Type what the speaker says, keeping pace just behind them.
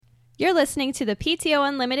You're listening to the PTO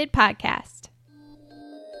Unlimited podcast.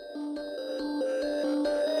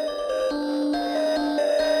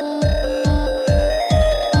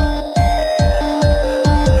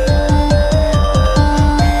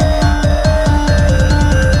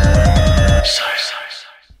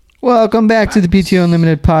 Welcome back to the PTO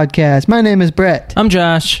Unlimited podcast. My name is Brett. I'm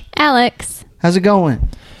Josh. Alex. How's it going?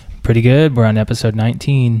 Pretty good. We're on episode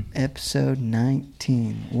 19. Episode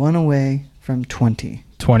 19. One away from 20.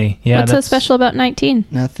 20. Yeah. What's so special about 19?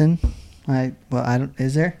 Nothing. I don't.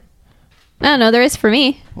 Is there? I don't know. There is for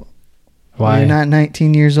me. Why? Well, you're not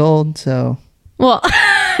 19 years old, so. Well,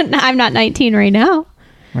 I'm not 19 right now.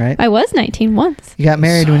 Right. I was 19 once. You got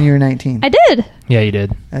married when you were 19. I did. Yeah, you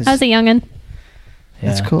did. I was a youngin'.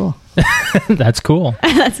 That's Yeah. cool. That's cool.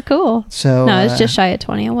 That's cool. So. No, it's just shy of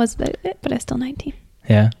 20. I was, but I was still 19.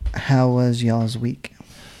 Yeah. How was y'all's week?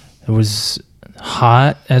 It was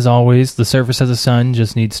hot as always. The surface of the sun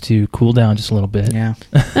just needs to cool down just a little bit. Yeah.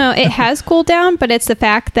 No, it has cooled down, but it's the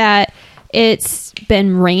fact that it's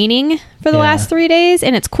been raining for the Yeah. last 3 days,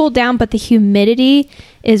 and it's cooled down, but the humidity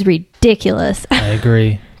is ridiculous. I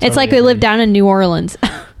agree. It's like we Totally live agree. down in New Orleans.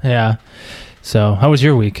 Yeah. So, how was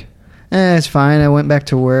your week? It's fine. I went back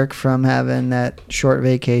to work from having that short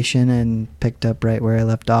vacation and picked up right where I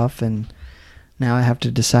left off, and now I have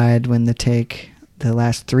to decide when to take the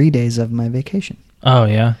last 3 days of my vacation. Oh,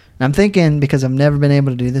 yeah. And I'm thinking, because I've never been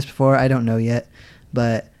able to do this before, I don't know yet,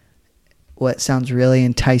 but what sounds really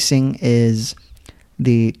enticing is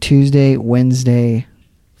the Tuesday, Wednesday,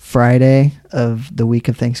 Friday of the week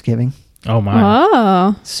of Thanksgiving. Oh, my.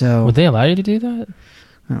 Oh. So Would they allow you to do that?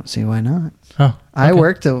 I don't see why not. Oh. I okay.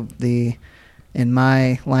 worked in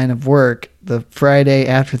my line of work, the Friday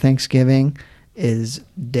after Thanksgiving is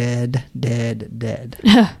dead.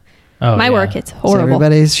 Oh, My yeah. work, it's So horrible.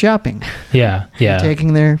 everybody's shopping. Yeah. Yeah.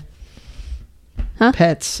 Taking their Huh?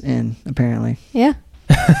 pets in, apparently. Yeah.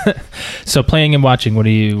 So, playing and watching, what are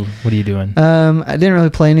you doing? I didn't really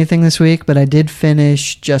play anything this week, but I did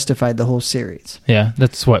finish Justified, the whole series. Yeah.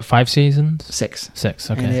 That's what, 5 seasons? 6.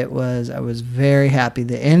 6. Okay. And I was very happy.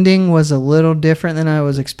 The ending was a little different than I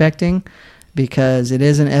was expecting because it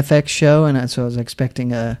is an FX show, and so I was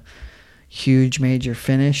expecting a huge major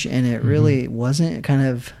finish, and it really wasn't. It kind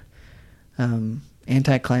of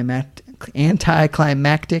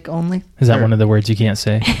anticlimactic only. Is that one of the words you can't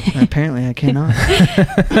say? Apparently I cannot.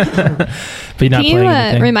 But you're not Can you playing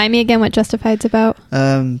anything? remind me again what Justified's about?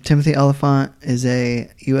 Timothy Oliphant is a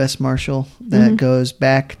U.S. Marshal that goes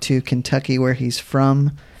back to Kentucky, where he's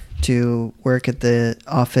from, to work at the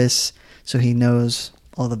office, so he knows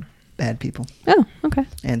all the bad people. Oh, okay.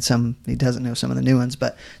 And he doesn't know some of the new ones,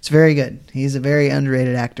 but it's very good. He's a very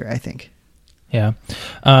underrated actor, I think. Yeah.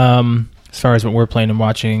 As far as what we're playing and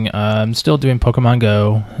watching, I'm still doing Pokemon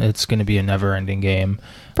Go. It's going to be a never-ending game.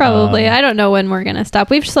 Probably. I don't know when we're going to stop.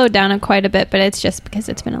 We've slowed down quite a bit, but it's just because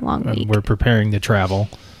it's been a long week. We're preparing to travel.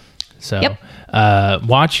 So, Yep.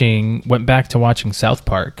 went back to watching South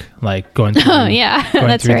Park, like going through, Oh, yeah. going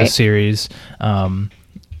That's through the right. series.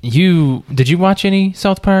 Did you watch any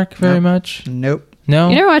South Park very Nope. much? Nope. No?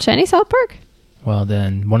 You never watch any South Park? Well,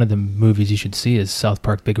 then one of the movies you should see is South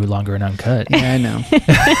Park Bigger, Longer, and Uncut. Yeah, I know.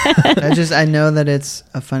 I know that it's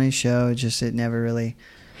a funny show. It never really...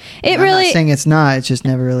 I'm not saying it's not. It's just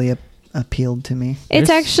never really appealed to me. It's There's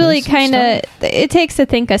actually some kind of, stuff. it takes, I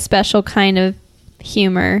think, a special kind of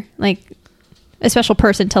humor, like a special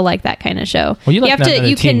person to like that kind of show. Well, you like that in a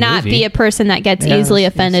you teen cannot movie. be a person that gets Yes, easily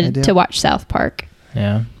yes, I offended do. to watch South Park.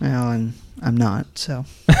 Yeah. Well, and I'm not, so...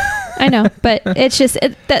 I know, but it's just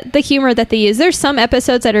the humor that they use. There's some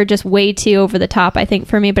episodes that are just way too over the top, I think,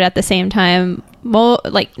 for me, but at the same time,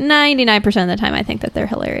 like 99% of the time, I think that they're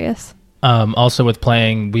hilarious. Also with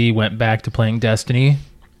playing, we went back to playing Destiny.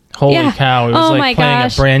 Holy Yeah. cow. It was Oh my like playing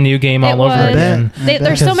gosh. a brand new game all over was. again. I bet.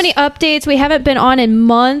 There's so many updates. We haven't been on in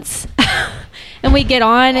months. And we get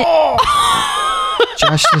on.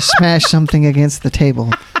 Josh just smashed something against the table.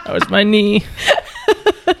 That was my knee.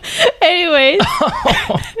 Anyways.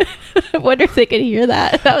 I wonder if they could hear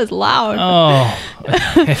that. That was loud.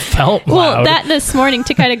 Oh, it felt Well, loud. that this morning,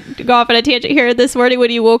 to kind of go off on a tangent here, this morning when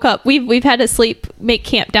you woke up, we've had to make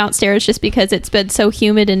camp downstairs just because it's been so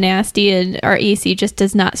humid and nasty, and our AC just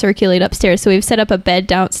does not circulate upstairs. So we've set up a bed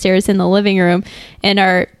downstairs in the living room, and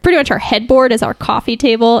pretty much our headboard is our coffee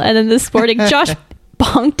table. And then this morning, Josh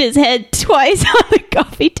bonked his head twice on the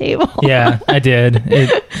coffee table. Yeah, I did.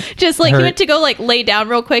 It Just like he hurt. went to go like lay down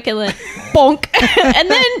real quick and then bonk. And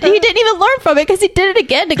then he didn't even learn from it because he did it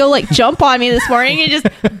again to go like jump on me this morning. He just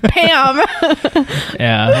bam.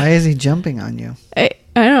 Yeah. Why is he jumping on you?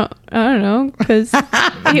 I don't know, because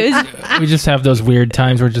he was We just have those weird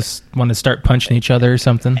times where we just want to start punching each other or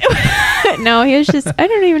something. no, he was just, I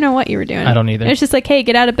don't even know what you were doing. I don't either. It's just like, hey,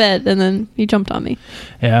 get out of bed, and then he jumped on me.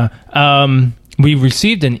 Yeah. We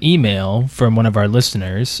received an email from one of our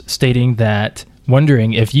listeners stating that,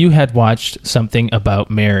 wondering if you had watched Something About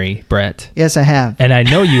Mary, Brett. Yes, I have. And I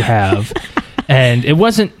know you have. And it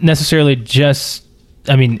wasn't necessarily just,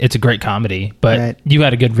 I mean, it's a great comedy, but Right. you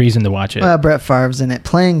had a good reason to watch it. Well, Brett Favre's in it,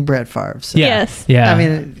 playing Brett Favre. So. Yeah. Yes. Yeah. I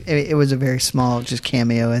mean, it was a very small, just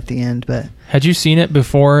cameo at the end, but Had you seen it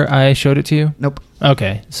before I showed it to you? nope.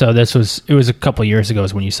 Okay. So it was a couple years ago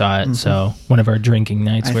is when you saw it. Mhm. So one of our drinking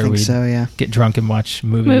nights I where think we so, yeah. get drunk and watch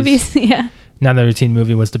movies. Movies, yeah. Now the Routine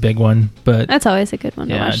movie was the big one, but That's always a good one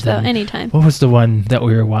to Yeah, watch, though, then- anytime. what was the one that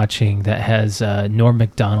we were watching that has Norm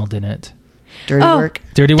Macdonald in it? Dirty Oh. Work.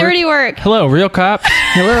 Dirty Work? Dirty Work. Hello, Real Cops.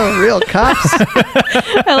 Hello, real cops.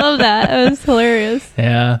 I love that. It was hilarious.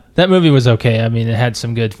 Yeah, that movie was okay. I mean, it had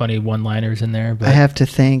some good, funny one-liners in there. But I have to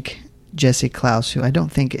thank Jessie Klaus, who I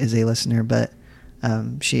don't think is a listener, but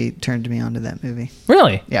she turned me on to that movie.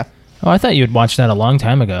 Really? Yeah. Oh, I thought you had watched that a long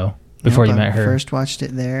time ago before you Nope, I met her. First watched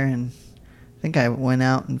it there, and I think I went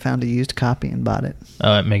out and found a used copy and bought it.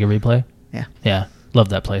 At Mega Replay. Yeah. Yeah, love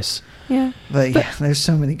that place. Yeah. But yeah, there's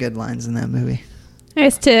so many good lines in that movie. I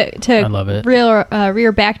guess to I love it.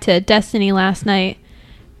 rear back to Destiny last night.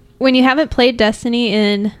 When you haven't played Destiny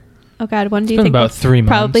in, oh God, when do you been think? about 3 months.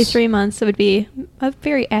 Probably 3 months. It would be a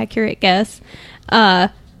very accurate guess.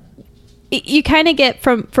 You kind of get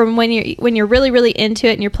from when you're really, really into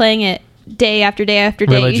it and you're playing it day after day after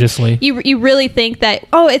day. Religiously. You really think that,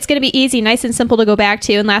 oh, it's going to be easy, nice and simple to go back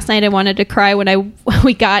to. And last night I wanted to cry when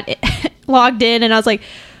we got logged in, and I was like,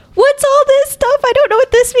 what's all this stuff? I don't know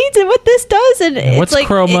what this means and what this does. And it's What's like,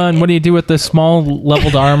 chroma and what do you do with the small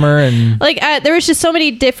leveled armor? And like there was just so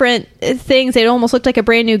many different things. It almost looked like a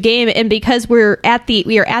brand new game. And because we are at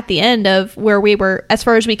the end of where we were, as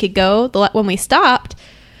far as we could go when we stopped,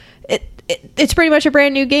 it's pretty much a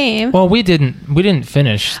brand new game. well, we didn't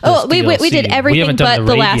finish. This Oh, we DLC. did We everything haven't done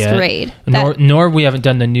but the last yet. raid. Nor we haven't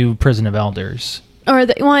done the new Prison of Elders. Well,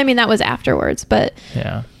 I mean, that was afterwards, but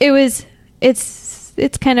Yeah. it's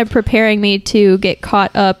kind of preparing me to get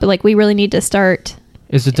caught up. Like, we really need to start.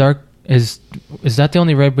 Is that the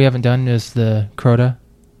only raid we haven't done? Is the Crota?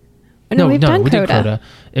 No, we've done we did Crota. Crota.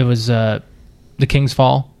 It was the King's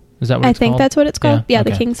Fall. Is that what I it's think called? that's what it's called. Yeah,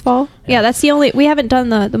 the okay. King's Fall. Yeah. Yeah, that's the only. We haven't done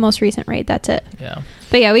the most recent raid. That's it. Yeah.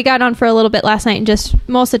 But yeah, we got on for a little bit last night, and just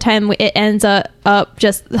most of the time it ends up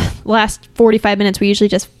just the last 45 minutes. We usually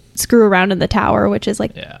just screw around in the tower, which is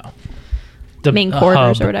like Yeah. main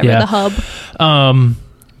quarters hub, or whatever, yeah. the hub.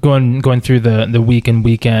 Going through the week and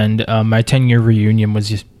weekend, my 10-year reunion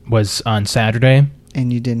was on Saturday.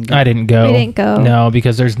 And you didn't go. I didn't go. We didn't go. No,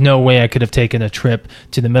 because there's no way I could have taken a trip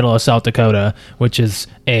to the middle of South Dakota, which is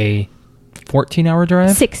a 14-hour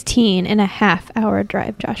drive. 16 and a half hour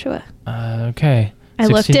drive, Joshua. Okay. I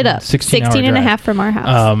looked it up. 16 and a drive. half from our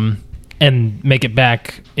house. And make it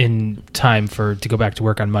back in time to go back to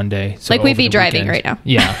work on Monday. So Like we'd over be the driving weekend. right now.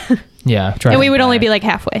 Yeah. Yeah. And we would only back. be like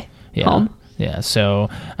halfway Yeah. home. Yeah. So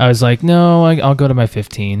I was like, no, I'll go to my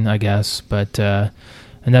 15, I guess. But,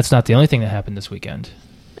 and that's not the only thing that happened this weekend.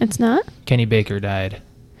 It's not? Kenny Baker died.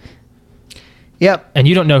 Yep. And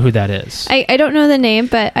you don't know who that is. I don't know the name,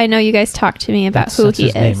 but I know you guys talked to me about that's who he his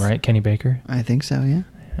is. name, right? Kenny Baker? I think so, yeah.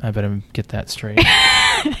 I better get that straight.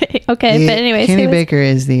 Okay, but anyways. Kenny who is- Baker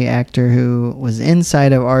is the actor who was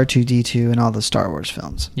inside of R2-D2 in all the Star Wars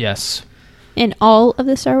films. Yes. In all of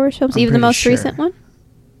the Star Wars films, I'm even the pretty most sure. recent one?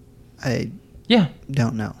 I Yeah.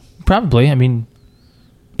 don't know. Probably. I mean,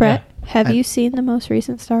 Brett, have I- you seen the most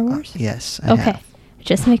recent Star Wars? Yes, I Okay. have.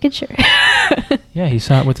 Just making sure. yeah, he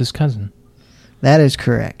saw it with his cousin. That is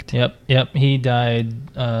correct. Yep. He died.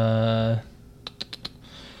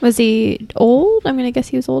 Was he old? I'm going to guess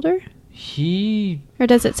he was older. Or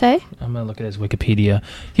does it say? I'm gonna look at his Wikipedia.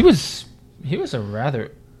 He was a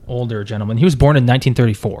rather older gentleman. He was born in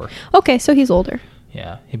 1934. Okay, so he's older.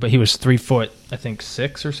 Yeah, but he was 3 foot, I think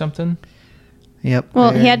 6 or something. Yep.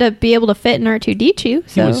 Well, he had to be able to fit in R2-D2. He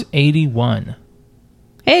So. was 81.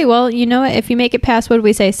 Hey, well, you know what? If you make it past, what did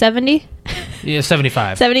we say, 70? Yeah,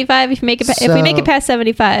 75. 75. If we make it past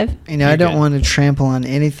 75. You know, You're I don't good. want to trample on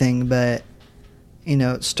anything, but you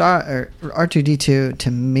know, R2-D2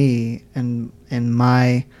 to me and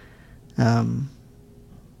my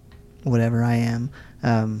whatever I am,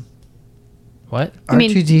 What? I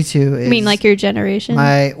mean- R2-D2 is I mean, like your generation.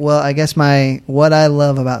 what I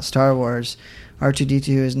love about Star Wars, R2-D2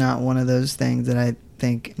 is not one of those things that I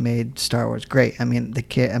think made Star Wars great. I mean, the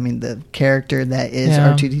character that is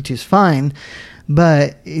Yeah. R2-D2 is fine,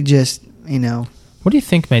 but it just, you know, What do you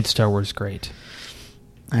think made Star Wars great?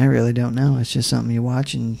 I really don't know. It's just something you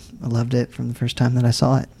watch, and I loved it from the first time that I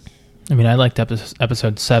saw it. I mean, I liked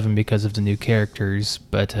episode 7 because of the new characters,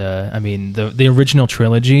 but I mean, the original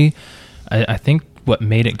trilogy, I think what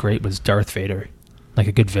made it great was Darth Vader, like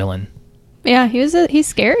a good villain. Yeah, he's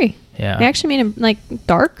scary. Yeah. They actually made him like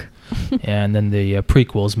dark. Yeah, and then the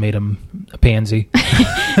prequels made him a pansy.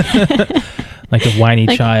 Like a whiny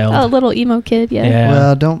Like child. a little emo kid, yeah. Yeah.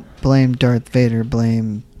 Well, don't blame Darth Vader.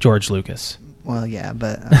 Blame... George Lucas. Well, yeah,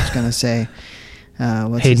 but I was going to say...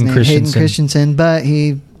 what's Hayden his name? Christensen. Hayden Christensen, but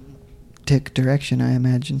he took direction, I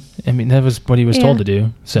imagine. I mean, that was what he was told to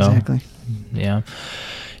do. So, Exactly. yeah.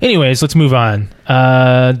 Anyways, let's move on.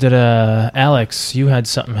 Alex, you had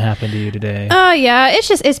something happen to you today. Oh yeah,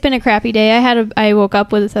 it's been a crappy day. I woke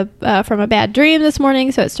up with from a bad dream this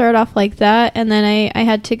morning, so it started off like that, and then I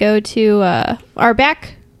had to go to our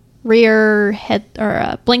back rear head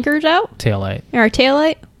or blinkers out, Taillight. or our tail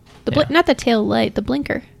light, Yeah. not the tail light, the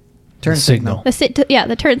blinker. Turn Signal. signal.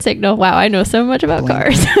 The turn signal. Wow, I know so much about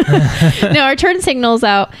Blinker. cars. No, our turn signal's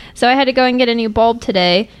out, so I had to go and get a new bulb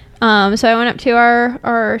today. So I went up to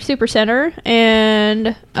our super center,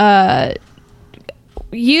 and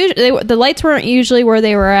usually the lights weren't usually where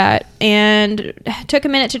they were at, and took a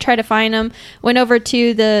minute to try to find them. Went over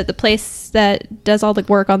to the place that does all the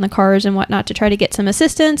work on the cars and whatnot to try to get some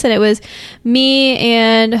assistance, and it was me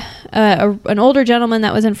and an older gentleman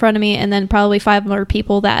that was in front of me, and then probably 5 more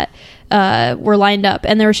people that were lined up,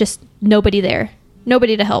 and there was just nobody there.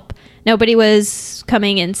 Nobody to help. Nobody was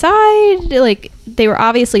coming inside. Like, they were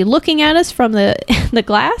obviously looking at us from the the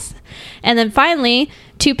glass. And then finally,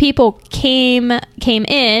 2 people came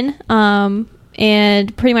in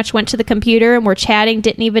and pretty much went to the computer and were chatting,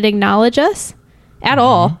 didn't even acknowledge us at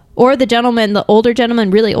all. Or the gentleman, the older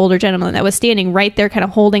gentleman, really older gentleman that was standing right there kind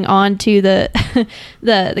of holding on to the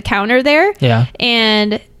the counter there. Yeah.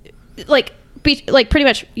 And like pretty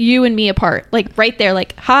much you and me apart, like right there,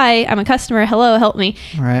 like, hi, I'm a customer, hello, help me.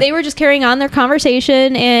 Right. They were just carrying on their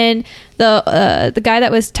conversation, and the guy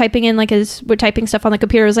that was typing in typing stuff on the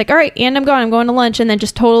computer was like, all right, and I'm going to lunch, and then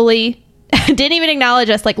just totally didn't even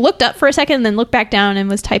acknowledge us, like looked up for a second and then looked back down and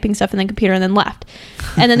was typing stuff in the computer and then left.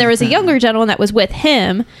 And then there was a younger gentleman that was with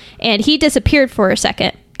him, and he disappeared for a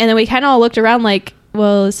second, and then we kind of all looked around like,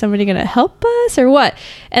 well, is somebody going to help us or what?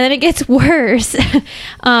 And then it gets worse.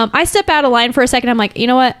 I step out of line for a second. I'm like, you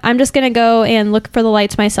know what? I'm just going to go and look for the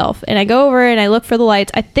lights myself. And I go over and I look for the lights.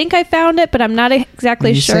 I think I found it, but I'm not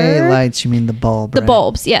exactly When you sure. say lights, you mean the bulb, The right?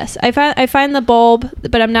 bulbs, yes. I find the bulb,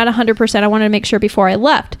 but I'm not 100%. I wanted to make sure before I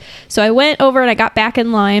left. So I went over and I got back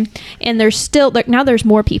in line, and there's still, now there's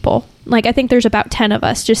more people. Like, I think there's about 10 of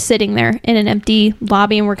us just sitting there in an empty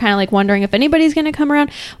lobby, and we're kind of like wondering if anybody's going to come around.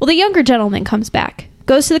 Well, the younger gentleman comes back,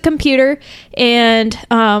 goes to the computer, and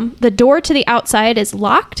the door to the outside is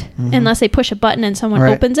locked unless they push a button and someone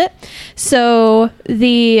Right. opens it. So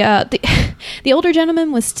the older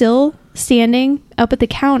gentleman was still standing up at the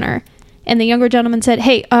counter, and the younger gentleman said,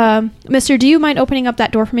 hey, mister, do you mind opening up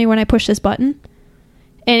that door for me when I push this button?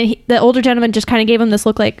 And the older gentleman just kind of gave him this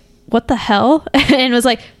look like, what the hell? And was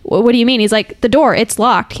like, what do you mean? He's like, the door, it's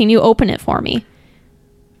locked. Can you open it for me?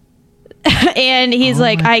 And he's Oh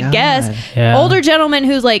like, my I God. guess. Yeah. Older gentleman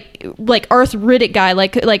who's like arthritic guy,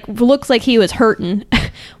 like looks like he was hurting.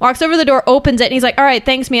 Walks over the door, opens it, and he's like, all right,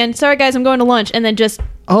 thanks, man. Sorry, guys, I'm going to lunch. And then just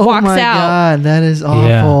Oh walks my out. God, that is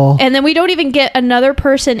awful. And then we don't even get another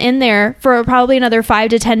person in there for probably another 5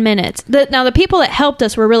 to 10 minutes. Now, the people that helped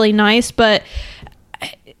us were really nice, but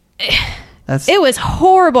it was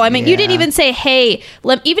horrible. I mean, you didn't Yeah. even say, hey,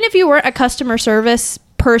 even if you weren't a customer service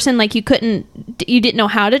person, like you didn't know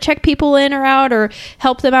how to check people in or out or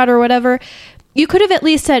help them out or whatever, you could have at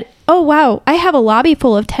least said, oh, wow, I have a lobby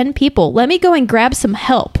full of 10 people. Let me go and grab some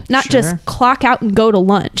help, not Sure. just clock out and go to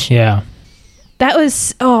lunch. Yeah. That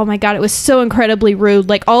was, oh my God, it was so incredibly rude.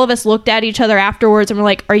 Like, all of us looked at each other afterwards and were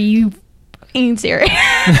like, are you fucking serious?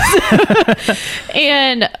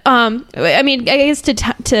 And, I mean, I guess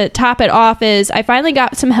to top it off is I finally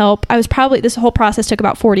got some help. This whole process took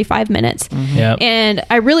about 45 minutes. Yeah. And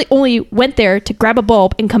I really only went there to grab a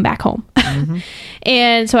bulb and come back home.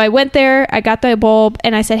 And so I went there, I got the bulb,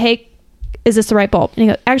 and I said, hey, is this the right bulb? And he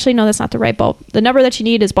goes, actually, no, that's not the right bulb. The number that you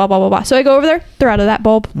need is blah, blah, blah, blah. So I go over there, they're out of that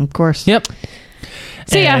bulb. Of course. Yep.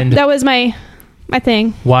 So And yeah, that was my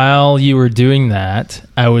thing. while you were doing that,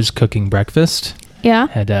 I was cooking breakfast. Yeah.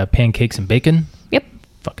 Had pancakes and bacon. Yep.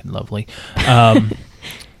 Fucking lovely.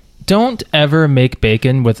 Don't ever make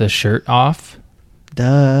bacon with a shirt off.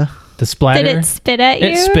 Duh. The splatter. Did it spit at you?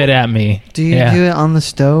 It spit at me. Do you Yeah. do it on the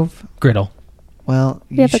stove? Griddle. Well,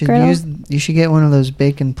 You have a griddle? you should get one of those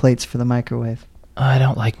bacon plates for the microwave. I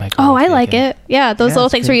don't like microwave. Oh, I like bacon. it. Yeah, those Yeah, little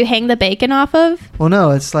it's things good. where you hang the bacon off of. Well,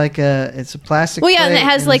 no, it's like it's a plastic. Well, yeah, and it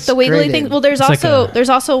plate has like it's the wiggly grated. thing. Well, there's It's like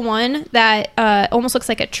also one that almost looks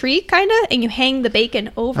like a tree, kind of, and you hang the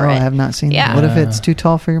bacon over Oh, it. I have not seen Yeah. that. What if it's too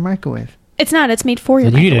tall for your microwave? It's not. It's made for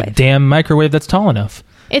your Then you need a microwave. damn microwave that's tall enough.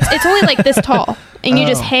 It's only like this tall, and you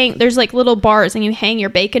just Oh. hang. There's like little bars, and you hang your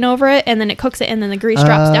bacon over it, and then it cooks it, and then the grease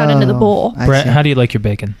drops down into the Oh, bowl. I Brett, see. how do you like your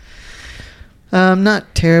bacon?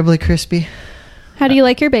 Not terribly How do you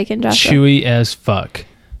like your bacon, Joshua? Chewy as fuck.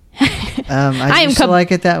 I am used to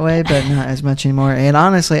like it that way, but not as much anymore. And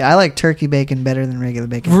honestly, I like turkey bacon better than regular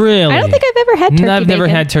bacon. Really? I don't think I've ever had turkey I've never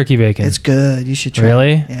bacon. had turkey bacon. It's good. You should try.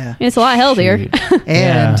 Really? it. Yeah. It's a lot healthier. Shoot.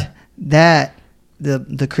 And Yeah. that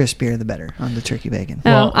the crispier the better on the turkey bacon.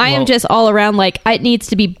 Well, I am well- just all around like it needs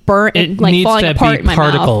to be burnt It and like needs falling to apart be in my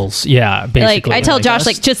mouth. particles. Yeah, basically. Like I tell Josh,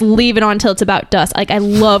 like just leave it on until it's about dust. Like I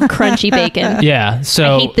love crunchy bacon. yeah.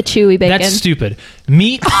 So I hate the chewy bacon. that's stupid.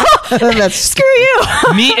 Meat, That's Screw you.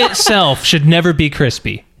 meat itself should never be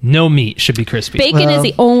crispy. No meat should be crispy. Bacon Well, is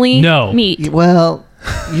the only no. meat. well,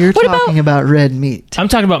 you're What talking about red meat. I'm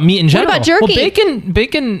talking about meat in general. about jerky? Well,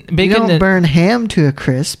 bacon. You don't burn ham to a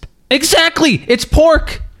crisp. Exactly. It's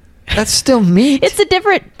pork. That's still meat. It's a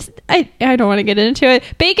different. I don't want to get into it.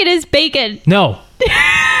 Bacon is bacon. No.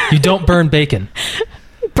 You don't burn bacon.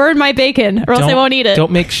 Burn my bacon, or else I Don't- won't eat it.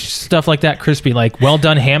 Don't make stuff like that crispy. Like well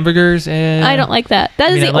done hamburgers. I don't like that.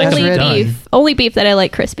 That I is mean, I the like only them done. beef. Only beef that I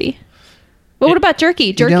like crispy. Well, what about jerky?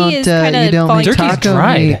 You Jerky don't, is you kind of don't falling. make Jerky's taco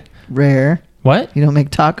dried. meat rare. What? You don't make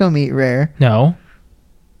taco meat rare. No.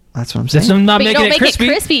 That's what I'm saying. That's not But you making don't it make crispy. it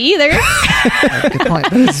crispy either. Good point.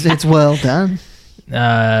 But it's well done.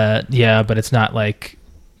 Yeah, but it's not like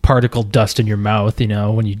particle dust in your mouth,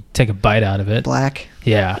 when you take a bite out of it. Black.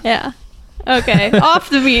 Yeah. Yeah. Okay. Off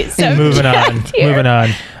the meat. So Moving on. Moving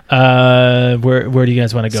on. Where do you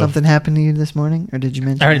guys want to go? Something happened to you this morning, or did you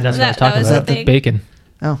mention? I already, that's what I was That talking was about. the The thing. bacon.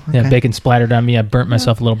 Oh, okay. Yeah, bacon splattered on me. I burnt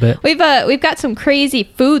myself a little bit. We've got some crazy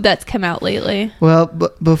food that's come out lately. Well,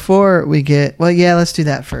 before we get, let's do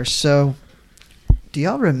that first. So, do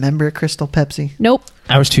y'all remember Crystal Pepsi? Nope.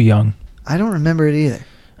 I was too young. I don't remember it either.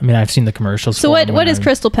 I mean, I've seen the commercials. So for what? them What when is I-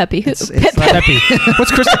 Crystal Peppy? It's like Peppy?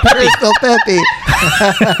 What's Crystal Peppy? Crystal Peppy.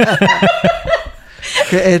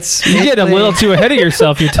 It's You get a basically little too ahead of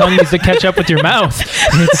yourself. Your tongue needs to catch up with your mouth.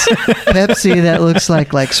 It's Pepsi that looks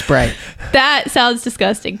like Sprite. That sounds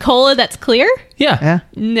disgusting. Cola that's clear? Yeah. Yeah.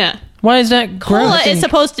 Nah. Why is that Cola gross? is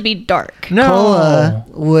supposed to be dark. No. Cola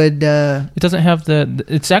would It doesn't have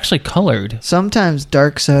it's actually colored. sometimes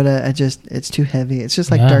dark soda. It's too heavy. It's just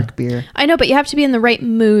like Yeah. dark beer. I know, but you have to be in the right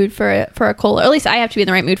mood for a cola. Or at least I have to be in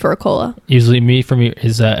the right mood for a cola. Usually for me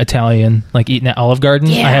is Italian, like eating at Olive Garden.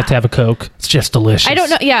 Yeah. I have to have a Coke. It's just delicious. I don't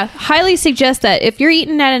know. Yeah, highly suggest that if you're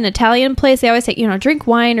eating at an Italian place, they always say, drink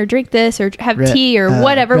wine or drink this or have Red- tea or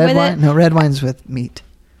whatever red with wine? it. No, red wine's with meat.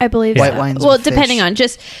 I believe White so. wine's Well, with depending fish. on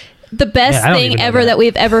just the best Yeah, I don't thing even know ever that. that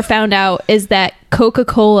we've ever found out is that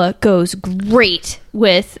Coca-Cola goes great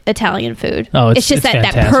with Italian food. Oh, it's just that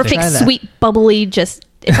fantastic. perfect, Try that. sweet, bubbly, just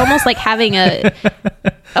it's almost like having a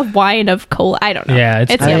wine of cola. I don't know. Yeah,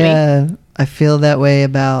 it's yummy. I feel that way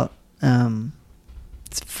about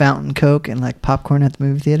fountain Coke and like popcorn at the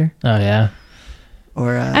movie theater. Oh yeah.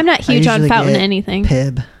 Or I'm not I huge on usually fountain get anything.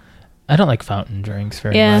 Pib. I don't like fountain drinks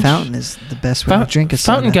very Yeah. much. Fountain is the best way to drink a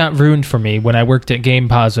soda. Fountain got ruined for me when I worked at Game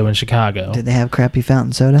Pazzo in Chicago. Did they have crappy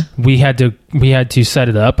fountain soda? We had to set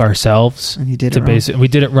it up ourselves. And you did to it wrong? We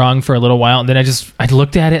did it wrong for a little while, and then I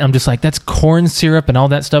looked at it. And I'm just like, that's corn syrup and all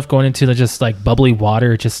that stuff going into the just like bubbly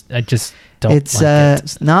water. I just don't. It's like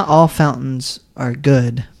it. not all fountains are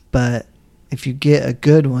good, but if you get a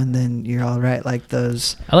good one, then you're all right. Like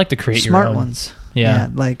those I like to create smart your own. ones. Yeah.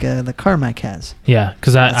 like the Carmike has. Yeah,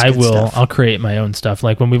 because That's I good will. stuff. I'll create my own stuff.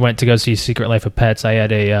 Like when we went to go see Secret Life of Pets, I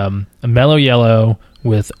had a mellow yellow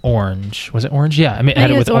with orange. Was it orange? Yeah, I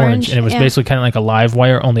had it with orange, and it was yeah. basically kind of like a live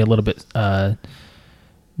wire, only a little bit.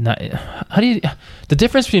 Not how do you the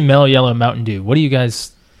difference between mellow yellow and Mountain Dew? What do you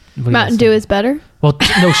guys? Mountain Dew is better. Well,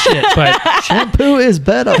 no shit, but Shampoo is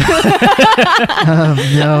better.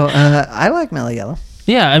 I like Mellow Yellow.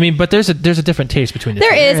 yeah, I mean, but there's a different taste between the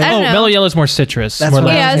There two. is. I don't know. Mellow yellow is more citrus. That's more what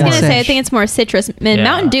like- Yeah, I was more gonna say. I fish. think it's more citrus. And Yeah.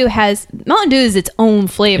 Mountain Dew is its own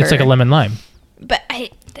flavor. It's like a lemon lime. But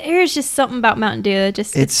there's just something about Mountain Dew that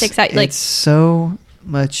just it sticks out. Like It's so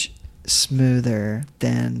much smoother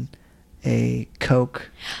than a Coke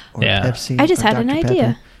or Yeah. Pepsi. I just or had an Dr. idea.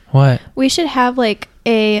 Pepper. What? We should have like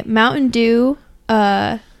a Mountain Dew,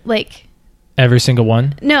 like Every single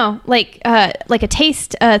one. no, like a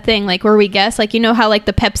taste thing, like where we guess, like how like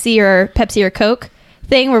the Pepsi or Coke,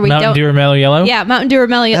 thing where we Mountain don't. Dew or Mellow Yellow? Yeah, Mountain Dew or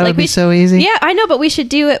Mellow Yellow. That would be so easy. Yeah, I know, but we should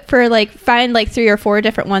do it for find 3 or 4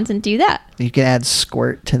 different ones and do that. You could add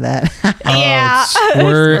squirt to that. Yeah.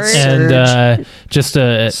 Squirt and just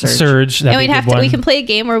a surge. And we can play a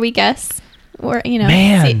game where we guess, or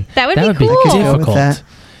Man, see, that would be I cool. could go with difficult. that.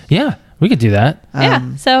 Yeah, we could do that.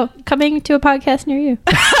 Yeah, so coming to a podcast near you.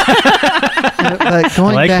 But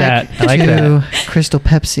going I like back that. I like to that. Crystal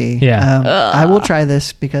Pepsi, Yeah. I will try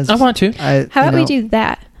this because I want to. How about we do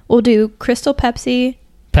that? We'll do Crystal Pepsi,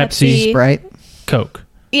 Pepsi. Sprite. Coke.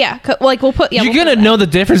 Yeah, we'll put. Yeah, You're we'll going to put know the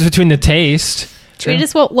difference between the taste. We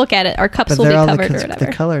just won't look at it. Our cups But will be they're all covered or whatever.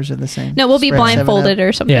 the colors are the same. No, we'll be Sprite, blindfolded 7-Up,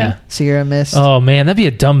 or something. Yeah. Sierra Mist. Oh, man, that'd be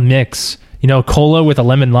a dumb mix. Cola with a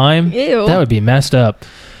lemon lime? Ew. That would be messed up.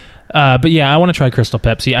 But yeah, I want to try Crystal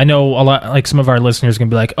Pepsi. I know a lot, some of our listeners are going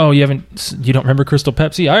to be like, oh, you don't remember Crystal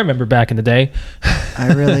Pepsi? I remember back in the day.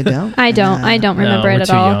 I really don't. I don't remember No, it we're at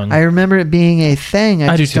too all. young. I remember it being a thing.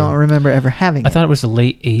 I do just too. don't remember ever having it. I thought it was the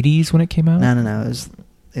late 80s when it came out? No.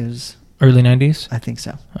 It was. Early 90s? I think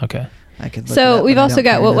so. Okay. I could. Look it So up, we've but I also don't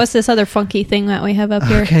got care enough. what's this other funky thing that we have up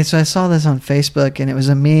here? Okay, so I saw this on Facebook, and it was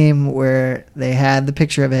a meme where they had the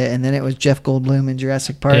picture of it, and then it was Jeff Goldblum in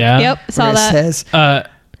Jurassic Park. Yeah. Yep, saw where it that. says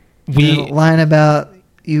We the line about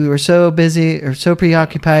you were so busy or so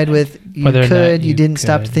preoccupied with you Whether or not could, you you didn't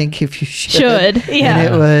stop could. to think if you should. Should, yeah.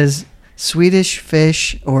 And it was Swedish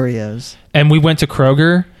Fish Oreos. and we went to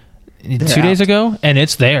Kroger 2 days out. ago, and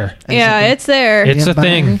it's there. Yeah, Is it- it's there. It's a didn't buy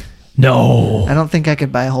thing. any? No. I don't think I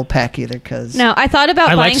could buy a whole pack either because No, I thought about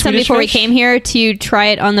I like buying some Swedish before Fish. we came here to try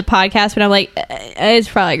it on the podcast, but I'm like, it's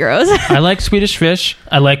probably gross. I like Swedish Fish.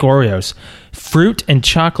 I like Oreos. Fruit and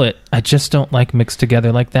chocolate, I just don't like mixed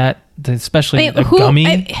together like that. Especially a gummy.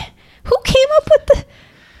 Who came up with the?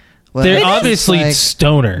 well, They're it's obviously like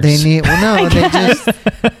stoners. they need. Well, no, they just.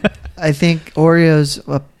 I think Oreos,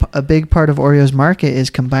 a big part of Oreos' market is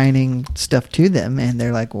combining stuff to them, and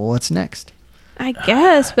they're like, well, what's next? I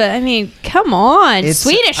guess, but I mean, come on, It's-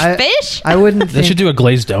 Swedish I- fish. I wouldn't. They think, should do a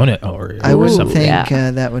glazed donut Oreo. I or wouldn't something. think Yeah.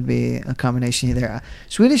 that would be a combination either.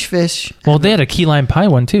 Swedish Fish, Well, they had a key lime pie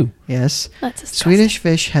one too. yes. That's disgusting. Swedish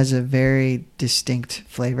Fish has a very distinct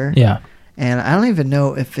flavor, Yeah. and I don't even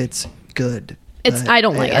know if it's good. It's- but I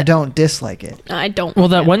don't like I it. don't dislike it. I don't. Well,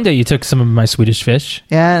 like that it. one day you took some of my Swedish Fish.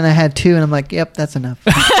 Yeah, and I had 2, and I'm like, yep, that's enough.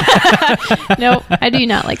 No, I do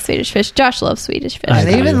not like Swedish fish. Josh loves Swedish fish. I and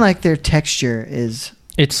do. even like their texture is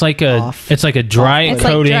It's like Off. it's like a dry It's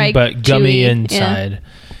like coating, dry, but gummy chewy, inside.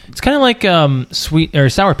 It's kind of like sweet or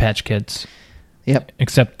Sour Patch Kids, yep.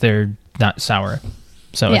 except they're not sour.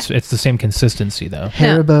 So it's the same consistency though.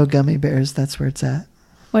 Haribo gummy bears. That's where it's at.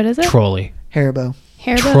 What is it? Trolley, Haribo.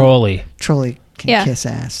 Haribo? trolley. Trolley can Yeah. kiss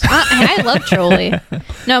ass. I love Trolley.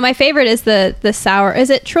 No, my favorite is the sour. Is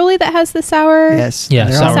it Trolley that has the sour? Yes. Yeah,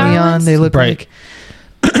 They're sour all neon. ones. They look Bright.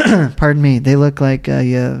 like. Pardon me. They look like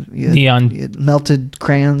you Neon. melted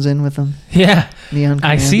crayons in with them. Yeah, Neon.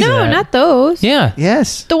 I crayons. see No, that. not those. Yeah.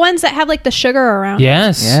 Yes. The ones that have like the sugar around.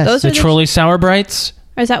 Yes. Yes. Those the are the- trolley sour brights.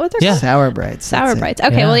 Or is that what they're Yeah. called? Sour Brights. Sour that's it. Brights.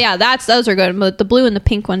 Okay, Yeah. well, yeah, those are good. But the blue and the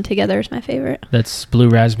pink one together is my favorite. That's blue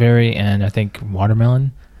raspberry and I think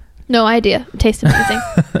watermelon. No idea. Tastes amazing.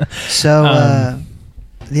 So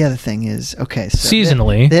the other thing is okay. So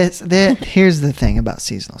Seasonally. here's the thing about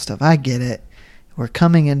seasonal stuff. I get it. We're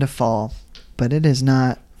coming into fall, but it is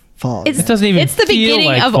not fall. It's, yet. It doesn't even It's the feel beginning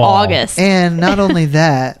like of fall. August. And not only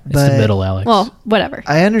that, It's but the middle, Alex. Well, whatever.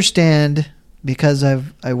 I understand because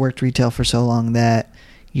I worked retail for so long that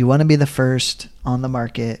you want to be the first on the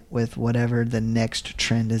market with whatever the next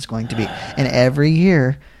trend is going to be. And every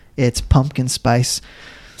year it's pumpkin spice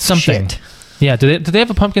something. shit. Yeah. Did they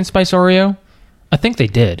have a pumpkin spice Oreo? I think they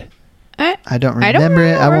did. I don't I don't remember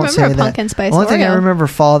it. I won't remember say a that. pumpkin spice Only thing I Oreo. remember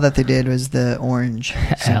fall that they did was the orange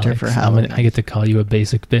center Alex, for Halloween. I get to call you a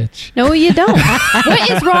basic bitch. No, you don't. What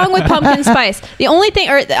is wrong with pumpkin spice? The only thing,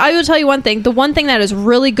 or I will tell you one thing. The one thing that is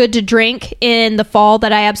really good to drink in the fall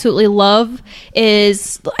that I absolutely love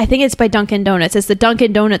is, I think it's by Dunkin' Donuts. It's the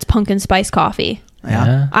Dunkin' Donuts pumpkin spice coffee.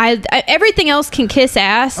 Yeah. I everything else can kiss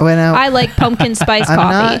ass. Oh, and I like pumpkin spice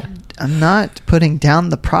coffee. I'm not putting down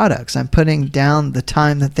the products. I'm putting down the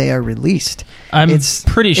time that they are released. I'm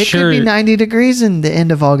pretty it sure. could be 90 degrees in the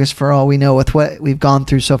end of August for all we know with what we've gone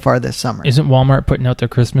through so far this summer. Isn't Walmart putting out their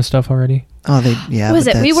Christmas stuff already? Oh, they yeah. What was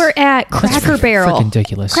but it? We that's- were at Cracker Barrel. Freaking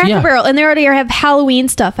ridiculous. Cracker Yeah. Barrel, and they already have Halloween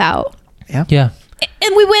stuff out. Yeah.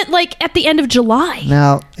 And we went like at the end of July.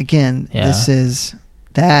 Now again, Yeah.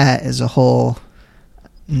 that is a whole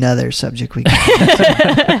another subject we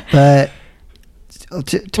can. But to Well,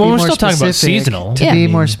 be we're more still talking about specific- seasonal. To Yeah. be I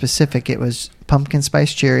mean- more specific, it was pumpkin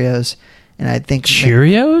spice Cheerios, and I think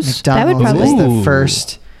Cheerios? That would McDonald's was probably- the Ooh.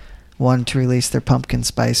 first want to release their pumpkin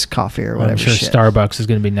spice coffee or whatever. I'm sure shit. Starbucks is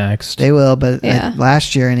going to be next. They will, but Yeah.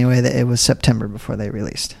 last year anyway, that it was September before they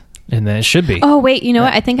released. And then it should be. Oh wait, you know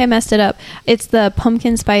what? I think I messed it up. It's the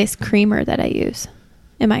pumpkin spice creamer that I use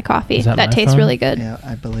in my coffee. Is that my tastes phone? really good. Yeah,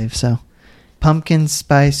 I believe so. Pumpkin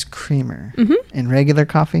spice creamer in regular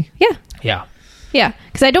coffee. Yeah. Yeah. Yeah,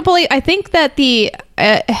 because I think that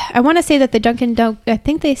I want to say that the Dunkin' I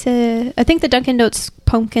think the Dunkin' Donuts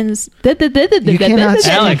pumpkins. You cannot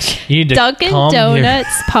say- Alex, you need to Dunkin' calm your-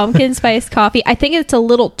 Donuts pumpkin spice coffee. I think it's a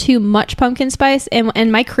little too much pumpkin spice,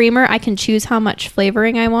 and my creamer, I can choose how much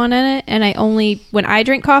flavoring I want in it, and when I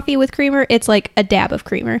drink coffee with creamer, it's like a dab of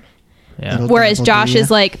creamer. Yeah. It'll Whereas double Josh do ya.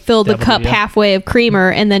 is like fill the Double cup do ya. halfway of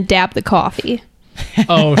creamer and then dab the coffee.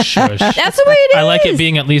 Oh, shush. That's the way it is. I like it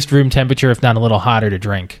being at least room temperature, if not a little hotter to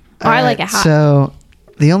drink. Oh, I like it hot. So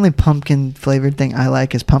the only pumpkin flavored thing I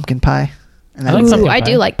like is pumpkin pie, and I like that's pumpkin Ooh, I pie.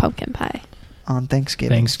 do like pumpkin pie. on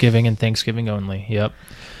Thanksgiving. Thanksgiving and Thanksgiving only. Yep.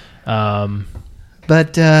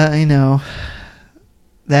 But that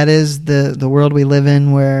is the world we live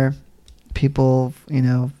in, where people,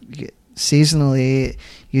 seasonally,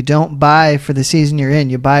 you don't buy for the season you're in,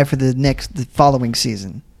 you buy for the following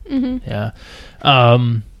season. Yeah.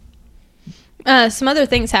 Some other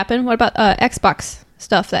things happen. What about Xbox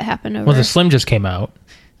stuff that happened over? Well, the Slim just came out.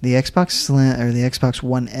 The Xbox Slim or the Xbox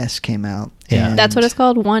One S came out. Yeah. and- That's what it's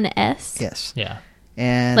called. One S. Yes, Yeah.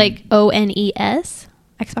 and Like ONES.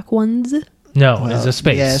 Xbox Ones. No, well, it's a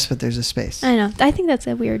space. Yes, but there's a space. I know. I think that's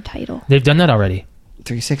a weird title. They've done that already.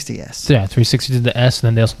 360 S. So yeah, 360 did the S,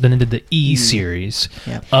 and then they did the E series.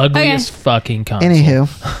 Yeah. Ugliest fucking console.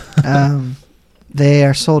 Anywho, they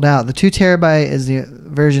are sold out. The 2 terabyte is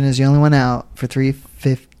the only one out for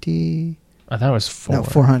 $350. I thought it was 4. No,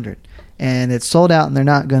 400, and it's sold out, and they're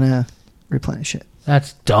not gonna replenish it.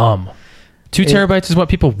 That's dumb. 2 terabytes is what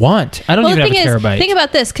people want. I don't Well, the even thing have a is, terabyte. think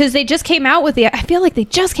about this, because they just came out with I feel like they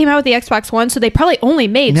just came out with the Xbox One, so they probably only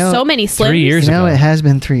made You know, so many Slims. 3 years You know, ago. it has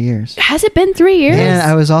been 3 years. Has it been 3 years? And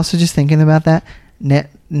I was also just thinking about that.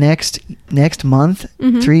 Next month,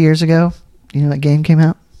 3 years ago, you know what game came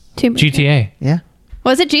out? GTA. Yeah.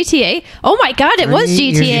 Was it GTA? Oh my god, it was 3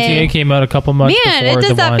 years GTA. GTA came out a couple months Man, before it does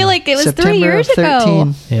the not one. feel like it was September 3 years of 13.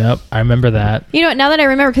 ago. Yep, I remember that. You know what? Now that I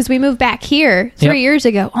remember, because we moved back here 3 Yep. years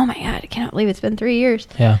ago. Oh my god, I cannot believe it's been 3 years.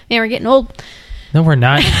 Yeah. Man, we're getting old. No, we're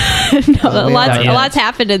not. No, we a not yet. lot's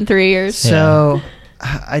happened in 3 years. So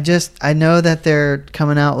I know that they're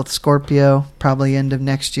coming out with Scorpio probably end of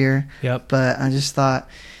next year. Yep. But I just thought,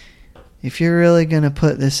 if you're really going to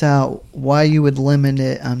put this out, why you would limit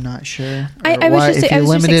it, I'm not sure. I Or was why, just- if I you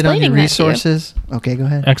was just limit it on your explaining that to you. resources. Okay, go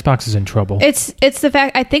ahead. Xbox is in trouble. It's the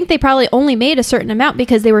fact, I think they probably only made a certain amount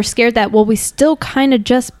because they were scared that, well, we still kind of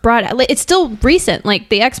just brought it. It's still recent. Like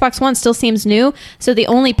the Xbox One still seems new. So they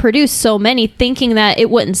only produced so many thinking that it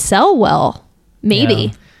wouldn't sell well. Maybe.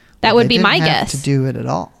 Yeah. That would They be my didn't have guess. to do it at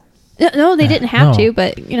all. No, they didn't have No. to,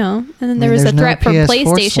 but and then there mean, was a there's no threat from PS4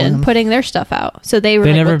 PlayStation Slim. putting their stuff out. So they were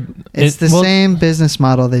They like, never. "Look, It's the same business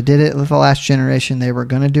model. They did it with the last generation. They were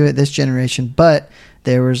going to do it this generation, but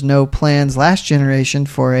there was no plans last generation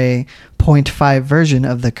for a 0.5 version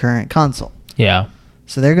of the current console. Yeah.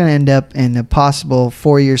 So they're going to end up in a possible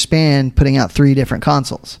 4-year span putting out 3 different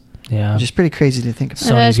consoles, Yeah. which is pretty crazy to think about.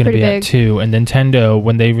 So- that's Sony's going to pretty be big. at 2, and Nintendo,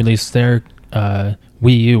 when they released their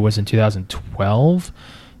Wii U, was in 2012.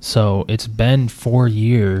 So it's been 4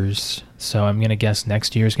 years. So I'm going to guess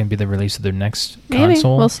next year is going to be the release of their next maybe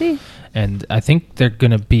console. we'll see." And I think they're going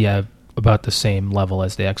to be about the same level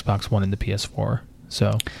as the Xbox One and the PS4.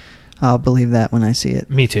 So I'll believe that when I see it.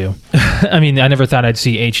 me too. I mean, I never thought I'd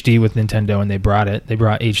see HD with Nintendo, and they brought it. They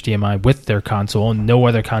brought HDMI with their console, and no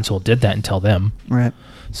other console did that until them. Right.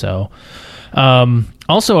 So,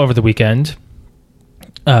 also over the weekend,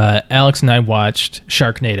 Alex and I watched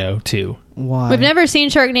Sharknado 2. Why? We've never seen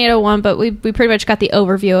Sharknado 1, but we pretty much got the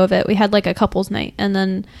overview of it. We had like a couples night and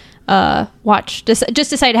then just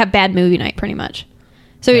decided to have bad movie night pretty much.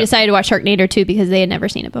 So we Yeah. decided to watch Sharknado 2 because they had never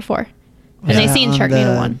seen it before. And Was they that seen on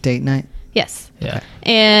Sharknado the 1. Date night. Yes. Yeah,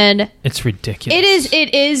 And it's ridiculous.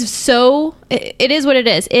 it is what it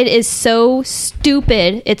is. It is so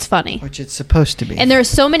stupid. It's funny. Which it's supposed to be. And there are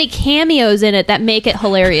so many cameos in it that make it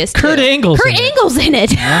hilarious. Kurt too. Angle's Kurt in it. Angle's in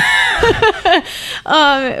it.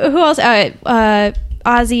 Who else?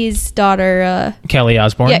 Ozzy's daughter. Kelly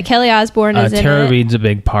Osbourne. Yeah, Kelly Osbourne is in Tara it. Reid's a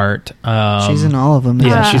big part. She's in all of them.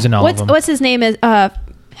 Yeah, she's in all of them. What's his name? Is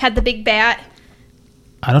had the big bat.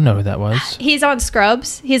 I don't know who that was. He's on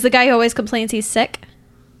Scrubs. He's the guy who always complains he's sick.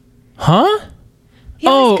 Huh? He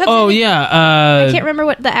always comes Oh, in- yeah. I can't remember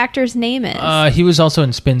what the actor's name is. He was also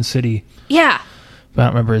in Spin City. Yeah. But I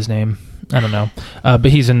don't remember his name. I don't know. But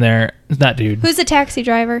he's in there. That dude. Who's the taxi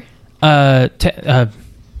driver? The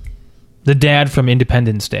dad from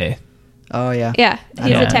Independence Day. Oh yeah. Yeah, I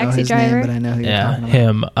he's don't a know taxi his driver. name, but I know who you're Yeah, talking about.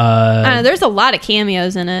 him. I don't know, there's a lot of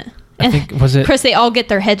cameos in it. I think, was it... Of course, they all get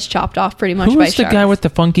their heads chopped off pretty much Who by was the sharks. guy with the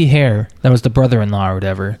funky hair? That was the brother-in-law or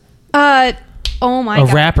whatever. Oh my A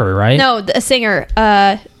god. rapper, right? No, a singer.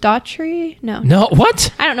 Daughtry? No. No,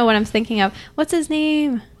 what? I don't know what I'm thinking of. What's his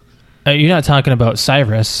name? You're not talking about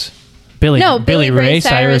Cyrus. Billy Ray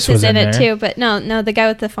Cyrus was in it there. too, but no, the guy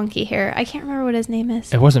with the funky hair. I can't remember what his name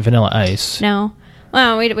is. It wasn't Vanilla Ice. No.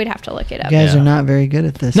 Well, we'd have to look it up. You guys Yeah. are not very good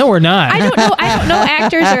at this. No, we're not. I don't know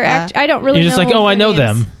actors or I don't really You're just know like, oh, I their know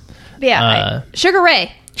names. them. But yeah, Sugar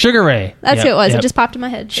Ray. Sugar Ray. That's Yep, who it was. yep. It just popped in my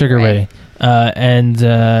head. Sugar Ray. And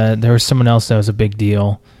there was someone else that was a big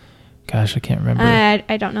deal. Gosh, I can't remember.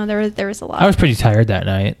 I don't know. There was a lot. I was pretty tired that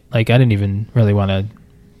night. Like, I didn't even really want to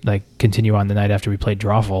like continue on the night after we played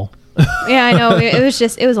Drawful. Yeah, I know. It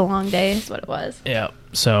was a long day. Is what it was. Yeah.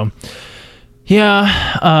 So,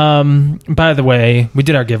 yeah. By the way, we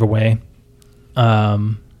did our giveaway.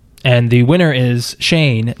 And the winner is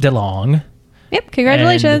Shane DeLong. Yep.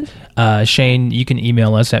 Congratulations. And, Shane, you can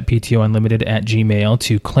email us at ptounlimited@gmail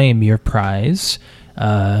to claim your prize.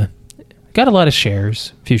 Got a lot of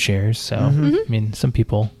shares, a few shares. So, I mean, some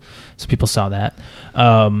people saw that.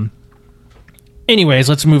 Anyways,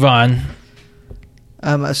 let's move on.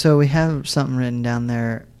 So we have something written down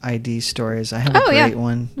there, ID stories. I have a Oh, yeah. great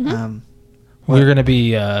one. We're going to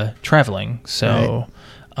be traveling, so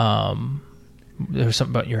there was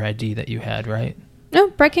something about your ID that you had, right? No,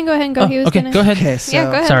 Brett can go ahead and go. Oh, He was okay, gonna. go ahead. Okay, so Yeah,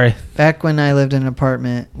 go ahead. Sorry. back when I lived in an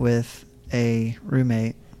apartment with a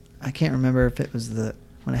roommate, I can't remember if it was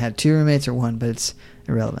when I had two roommates or one, but it's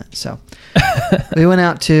irrelevant. So we went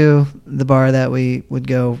out to the bar that we would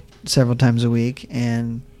go several times a week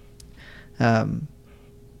and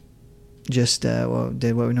just did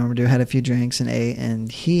what we normally do, had a few drinks and ate, and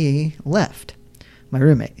he left. My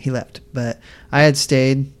roommate, he left. But I had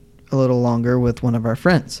stayed a little longer with one of our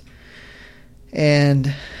friends.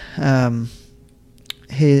 And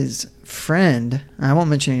his friend, I won't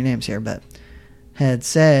mention any names here, but had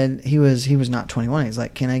said he was not 21. He's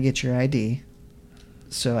like, "Can I get your ID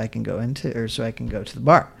so I can go to the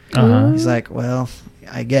bar?" Uh-huh. He's like, "Well,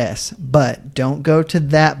 I guess, but don't go to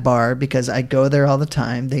that bar because I go there all the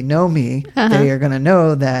time. They know me. Uh-huh. They are going to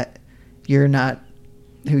know that you're not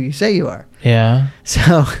who you say you are." Yeah.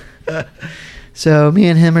 So me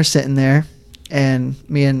and him are sitting there, and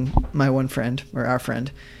me and my one friend, or our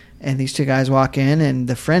friend, and these two guys walk in, and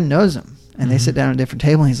the friend knows him, and they sit down at a different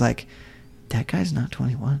table, and he's like, "That guy's not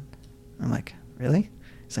 21. I'm like, "Really?"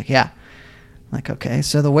 He's like, "Yeah." I'm like, "Okay."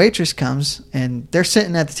 So the waitress comes, and they're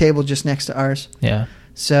sitting at the table just next to ours. Yeah.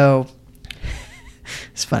 So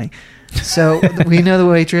it's funny. So we know the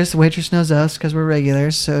waitress. The waitress knows us because we're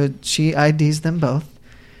regulars. So she IDs them both,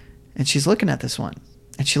 and she's looking at this one,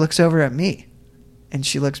 and she looks over at me, and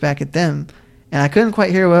she looks back at them, and I couldn't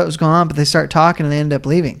quite hear what was going on, but they start talking, and they end up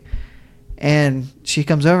leaving. And she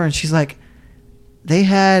comes over, and she's like, "They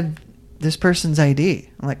had this person's ID."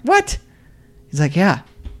 I'm like, "What?" He's like, "Yeah."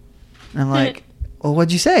 And I'm like, "Well,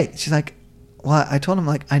 what'd you say?" She's like, "Well, I told him,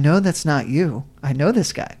 like, I know that's not you. I know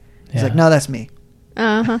this guy." He's Yeah. like, "No, that's me."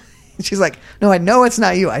 Uh-huh. She's like, "No, I know it's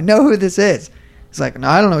not you. I know who this is." He's like, "No,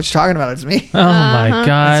 I don't know what you're talking about. It's me." Oh my Uh-huh.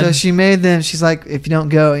 God. So she made them. She's like, "If you don't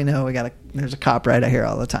go, there's a cop right out here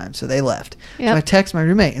all the time." So they left. Yep. So I text my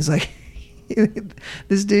roommate. He's like,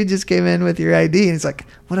 "This dude just came in with your ID." And he's like,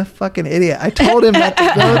 "What a fucking idiot. I told him not to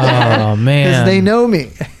go there." Oh man. Because they know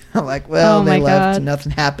me. I'm like, "Well, Oh, they my left God. and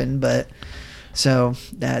nothing happened." But so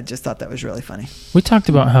I just thought that was really funny. We talked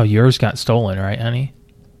about how yours got stolen, right, honey?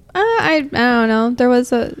 I don't know. There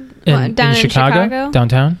was a In down in Chicago.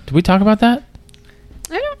 downtown. Did we talk about that?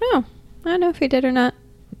 I don't know. I don't know if he did or not.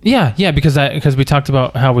 Yeah, because we talked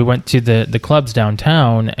about how we went to the clubs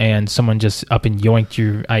downtown and someone just up and yoinked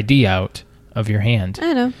your ID out of your hand.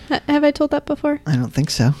 I don't know. Have I told that before? I don't think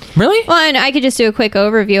so. Really? Well, and I could just do a quick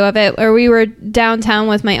overview of it. Where we were downtown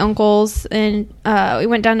with my uncles, and we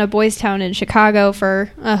went down to Boys Town in Chicago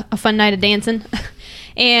for a fun night of dancing.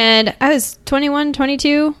 And I was 21,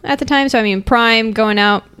 22 at the time, so I mean prime going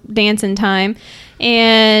out dancing time.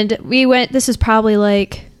 And we went. This is probably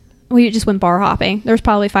like we just went bar hopping. There was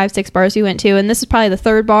probably 5-6 bars we went to, and this is probably the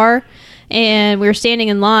third bar. And we were standing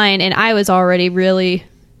in line, and I was already really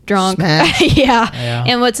drunk. Smashed. Yeah. Yeah.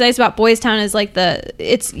 And what's nice about Boys Town is like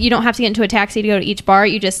you don't have to get into a taxi to go to each bar.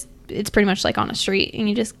 You just it's pretty much like on a street, and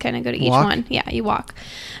you just kind of go to each Walk? one. Yeah, you walk.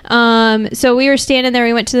 So we were standing there.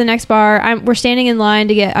 We went to the next bar. We're standing in line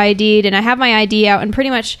to get ID'd, and I have my ID out, and pretty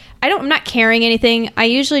much I'm not carrying anything. I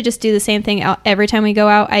usually just do the same thing every time we go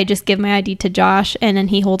out. I just give my ID to Josh, and then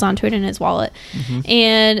he holds onto it in his wallet.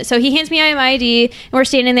 And so he hands me my ID, and we're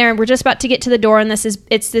standing there, and we're just about to get to the door, and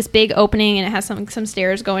it's this big opening, and it has some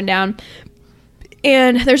stairs going down.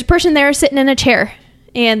 And there's a person there sitting in a chair,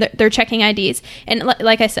 and they're checking IDs. And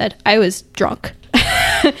like I said, I was drunk.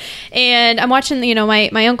 And I'm watching,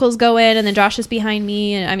 my uncles go in, and then Josh is behind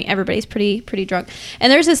me, and I mean everybody's pretty drunk.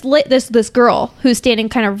 And there's this girl who's standing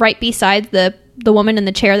kind of right beside the woman in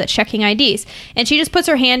the chair that's checking IDs, and she just puts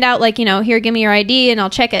her hand out like, here, give me your ID and I'll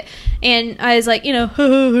check it. And I was like,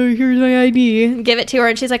 here's my ID, and give it to her,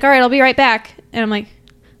 and she's like, all right, I'll be right back. And I'm like,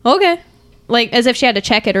 okay. Like, as if she had to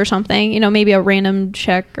check it or something, maybe a random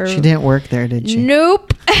check. Or She didn't work there, did she?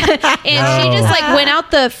 Nope. And she just like went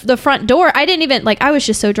out the front door. I didn't even I was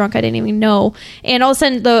just so drunk I didn't even know. And all of a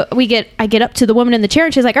sudden I get up to the woman in the chair,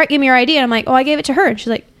 and she's like, all right, give me your ID. And I'm like, oh, I gave it to her. And she's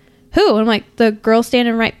like, who? And I'm like, the girl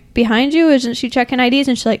standing right behind you, isn't she checking IDs?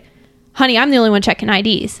 And she's like, honey, I'm the only one checking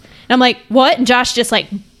IDs. And I'm like, what? And Josh just like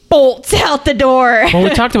bolts out the door. Well, we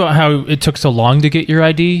talked about how it took so long to get your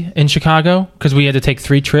ID in Chicago because we had to take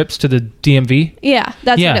 3 trips to the DMV. Yeah,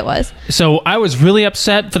 that's what it was. So I was really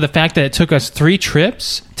upset for the fact that it took us 3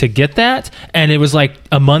 trips to get that, and it was like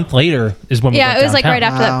a month later is when we went it was like downtown. right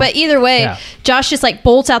after that. But either way, Josh just like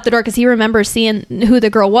bolts out the door because he remembers seeing who the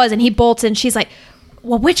girl was, and he bolts, and she's like,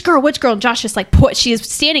 well, which girl? And Josh just like she's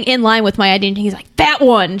standing in line with my ID, and he's like, that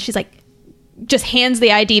one. And she's like, just hands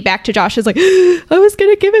the ID back to Josh. Is like, I was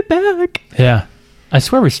gonna give it back. Yeah, I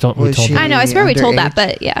swear we told she- that. I know. I swear we told that, underage?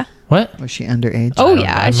 but yeah. What? Was she underage? Oh don't know.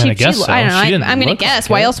 yeah. I'm gonna guess so. I don't She know. didn't I'm gonna look guess. like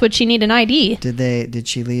Why it. else would she need an ID? Did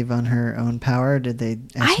she leave on her own power? Did they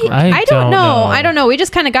escort her? I don't know. know. I don't know. We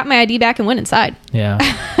just kind of got my ID back and went inside. Yeah.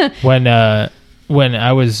 When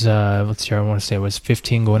I was, let's see, I want to say I was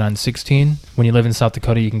 15 going on 16. When you live in South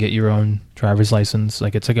Dakota, you can get your own driver's license.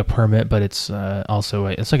 Like, it's like a permit, but it's also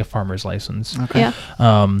it's like a farmer's license. Okay.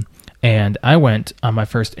 Yeah. And I went on my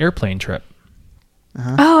first airplane trip.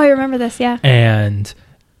 Oh, I remember this. Yeah. And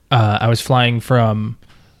I was flying from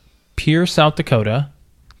Pierre, South Dakota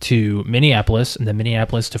to Minneapolis, and then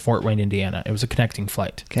Minneapolis to Fort Wayne, Indiana. It was a connecting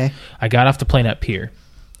flight. Okay. I got off the plane at Pierre,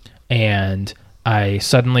 and I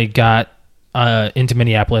suddenly got into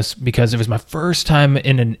Minneapolis because it was my first time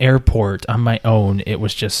in an airport on my own. It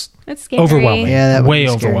was just That's scary. overwhelming. Yeah, that would way be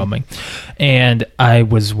scary. overwhelming. And I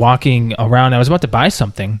was walking around. I was about to buy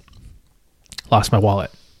something. Lost my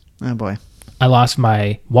wallet. Oh boy. I lost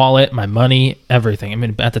my wallet, my money, everything. I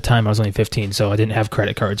mean, at the time I was only 15, so I didn't have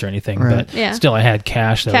credit cards or anything. Right. But Yeah. still, I had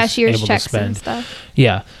cash that Cashier's I was able checks to spend. and stuff.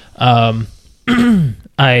 Yeah.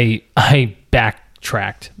 I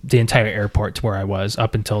backtracked the entire airport to where I was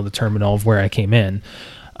up until the terminal of where I came in.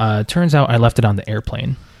 Turns out I left it on the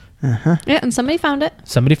airplane. Yeah, and somebody found it.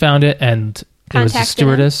 Somebody found it, and it was a Contacted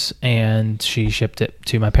stewardess, and she shipped it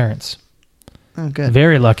to my parents. Oh, good.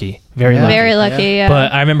 Very lucky. Very Yeah. lucky. Very lucky. Yeah.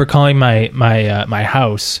 But I remember calling my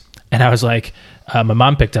house, and I was like, my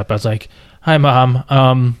mom picked up. I was like, "Hi, Mom.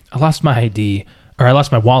 I lost my ID, or I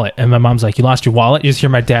lost my wallet." And my mom's like, "You lost your wallet?" You just hear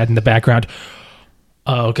my dad in the background.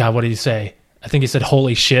 Oh God, what did he say? I think he said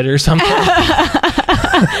 "holy shit" or something.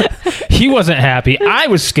 He wasn't happy. I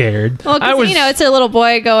was scared. well, I was, because it's a little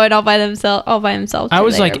boy going all by himself. I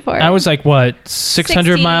was like, what,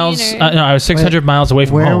 600 16 miles? or- No, I was 600 miles away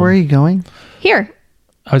from Where home. were you going? Here.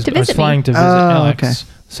 I was visit me. flying to visit Oh, Alex. okay.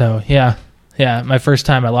 So yeah, my first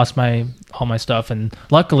time I lost all my stuff, and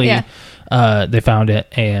luckily they found it,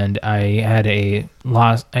 and I had a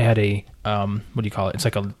what do you call it? It's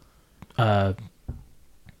like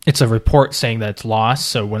it's a report saying that it's lost.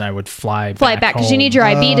 So when I would fly back because you home- need your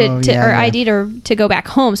ID yeah. ID to go back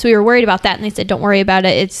home. So we were worried about that, and they said, "Don't worry about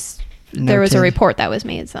it. There was a Noted. report that was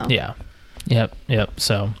made." So Yeah. Yep.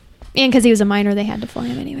 So, and because he was a minor, they had to fly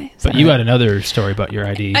him anyway. So. but you had another story about your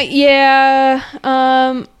ID. Yeah.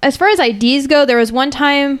 As far as IDs go, there was one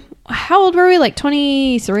time. How old were we? Like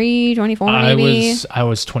 23, 24 maybe? I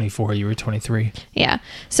was 24. You were 23. Yeah.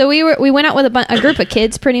 So we went out with a group of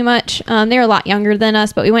kids pretty much. They were a lot younger than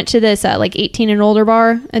us, but we went to this like 18 and older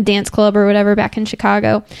bar, a dance club or whatever back in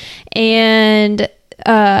Chicago. And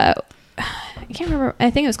I can't remember. I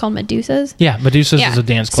think it was called Medusa's. Yeah, Medusa's is a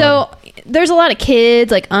dance club. So there's a lot of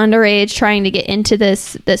kids like underage trying to get into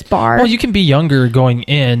this bar. Well, you can be younger going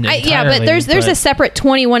in. Yeah, but there's a separate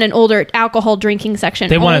 21 and older alcohol drinking section.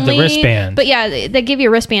 They wanted the wristband. But yeah, they give you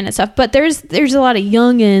a wristband and stuff. But there's a lot of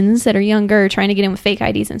youngins that are younger trying to get in with fake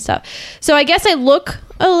IDs and stuff. So I guess I look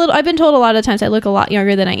a little. I've been told a lot of times I look a lot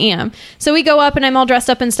younger than I am. So we go up and I'm all dressed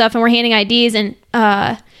up and stuff, and we're handing IDs and.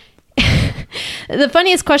 The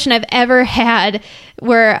funniest question I've ever had,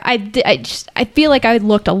 where I feel like I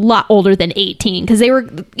looked a lot older than 18 because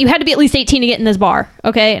you had to be at least 18 to get in this bar,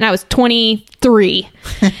 okay? And I was 23,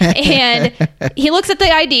 and he looks at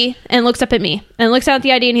the ID and looks up at me and looks out at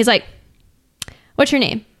the ID and he's like, "What's your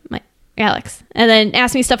name?" I'm like, "Alex," and then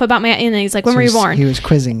asked me stuff about and then he's like, "When were you born?" He was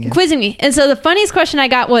quizzing you, and so the funniest question I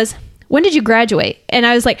got was, "When did you graduate?" And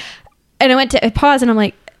I was like, and I went to pause and I'm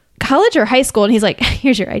like, "College or high school?" And he's like,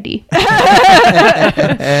 "Here's your ID."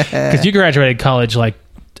 Because you graduated college like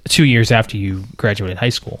 2 years after you graduated high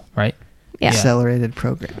school, right? Yeah. Accelerated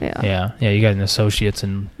program. Yeah. You got an associate's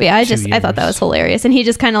in. But yeah, I thought that was hilarious, and he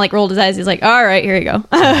just kind of like rolled his eyes. He's like, "All right, here you go."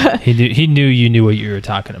 He knew you knew what you were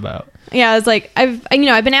talking about. Yeah, I was like, I've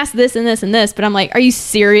been asked this and this and this, but I'm like, are you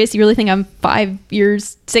serious? You really think I'm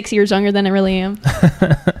 6 years younger than I really am?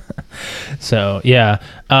 So yeah.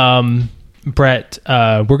 Brett,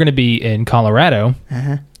 we're going to be in Colorado.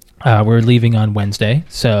 We're leaving on Wednesday,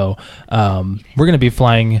 so we're going to be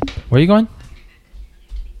flying. Where are you going?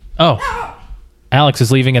 Oh, Alex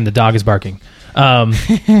is leaving and the dog is barking.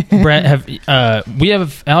 Brett, Alex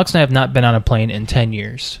and I have not been on a plane in 10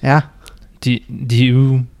 years. Yeah. Do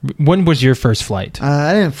you? When was your first flight?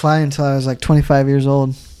 I didn't fly until I was like 25 years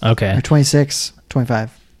old. Okay. Or 26,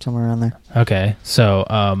 25, somewhere around there. Okay. So,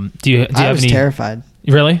 do you have any? I was terrified.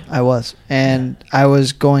 Really? I was. And I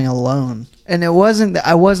was going alone. And I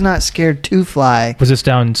was not scared to fly. Was this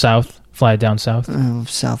down south? Fly down south?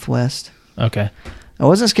 Southwest. Okay. I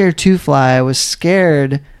wasn't scared to fly. I was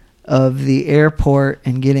scared of the airport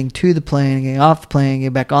and getting to the plane, getting off the plane,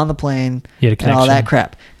 getting back on the plane, and all that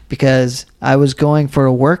crap. Because I was going for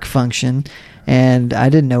a work function and I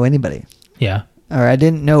didn't know anybody. Yeah. Or I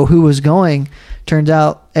didn't know who was going. Turns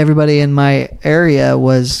out everybody in my area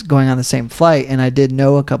was going on the same flight, and I did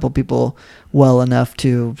know a couple people well enough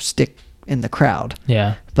to stick in the crowd.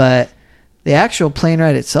 Yeah. But the actual plane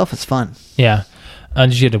ride itself is fun. Yeah.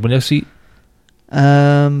 Did you get a window seat?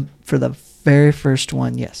 For the very first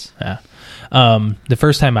one, yes. Yeah. The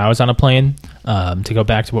first time I was on a plane, to go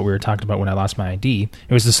back to what we were talking about when I lost my ID,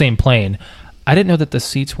 it was the same plane. I didn't know that the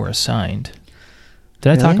seats were assigned.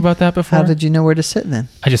 Did I talk about that before? How did you know where to sit then?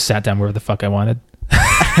 I just sat down wherever the fuck I wanted.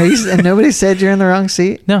 And nobody said you're in the wrong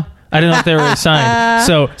seat? No, I didn't know if they were assigned.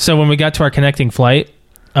 So when we got to our connecting flight,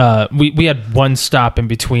 we had one stop in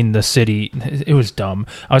between the city. It was dumb.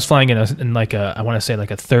 I was flying in I want to say like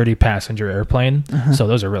a 30 passenger airplane. So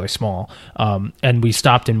those are really small. And we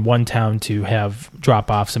stopped in one town to have drop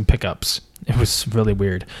offs and pickups. It was really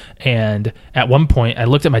weird. And at one point I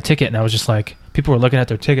looked at my ticket and I was just like, people were looking at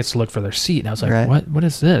their tickets to look for their seat. And I was like, right. What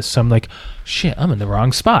is this? So I'm like, shit, I'm in the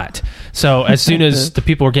wrong spot. So as soon as the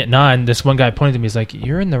people were getting on, this one guy pointed to me. He's like,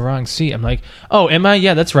 "You're in the wrong seat." I'm like, "Oh, am I?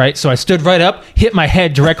 Yeah, that's right." So I stood right up, hit my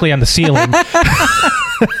head directly on the ceiling.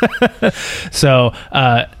 So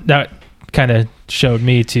that kind of showed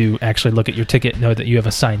me to actually look at your ticket, know that you have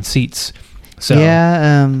assigned seats. So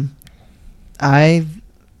yeah, I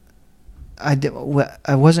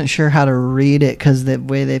wasn't sure how to read it because the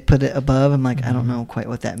way they put it above, I'm like, I don't know quite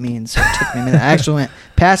what that means. So it took me a minute. I actually went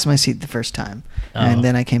past my seat the first time, and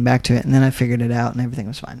then I came back to it, and then I figured it out, and everything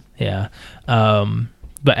was fine. Yeah.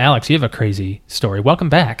 But Alex, you have a crazy story. Welcome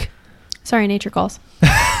back. Sorry, nature calls.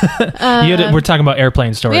 We're talking about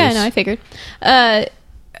airplane stories. Yeah, no, I figured.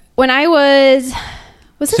 When I was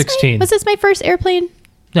this 16. Was this my first airplane?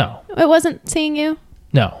 No. It wasn't seeing you?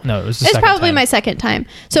 No, it was the it's second probably time. My second time.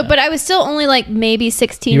 So, But I was still only like maybe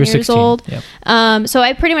 16 you were years 16. old. Yep. So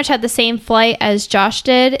I pretty much had the same flight as Josh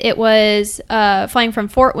did. It was flying from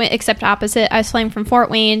Fort Wayne, except opposite. I was flying from Fort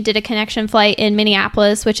Wayne, did a connection flight in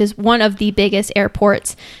Minneapolis, which is one of the biggest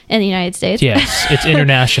airports in the United States. Yes, it's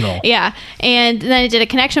international. Yeah. And then I did a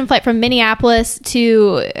connection flight from Minneapolis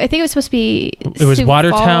to, I think it was supposed to be It was Sioux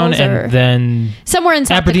Watertown Falls and then somewhere in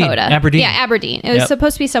South Dakota. Aberdeen. Yeah, Aberdeen. It was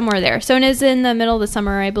supposed to be somewhere there. So it is in the middle of the summer,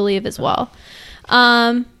 I believe, as well.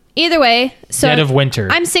 Either way, so dead of winter.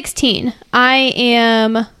 I'm 16. I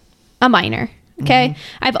am a minor. Okay.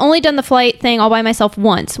 I've only done the flight thing all by myself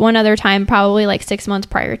once, one other time, probably like 6 months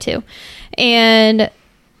prior to. And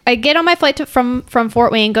I get on my flight from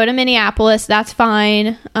Fort Wayne, go to Minneapolis. That's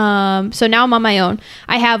fine. So now I'm on my own.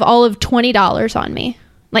 I have all of $20 on me.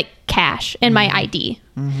 like cash and my ID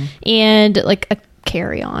and like a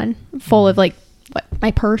carry-on full of like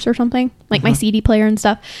my purse or something, like my CD player and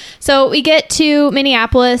stuff. So we get to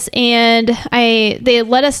Minneapolis, and they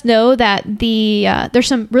let us know that there's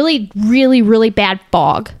some really, really, really bad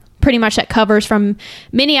fog, pretty much that covers from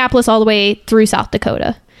Minneapolis all the way through South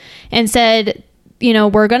Dakota, and said,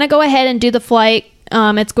 we're going to go ahead and do the flight.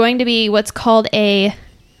 It's going to be what's called a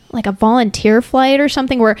volunteer flight or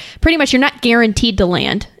something, where pretty much you're not guaranteed to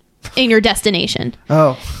land in your destination.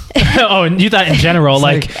 Oh. Oh, and you thought in general,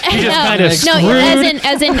 like you just kind of screwed. No,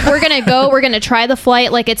 as in we're gonna try the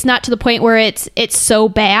flight. Like, it's not to the point where it's so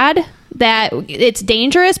bad that it's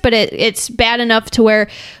dangerous, but it's bad enough to where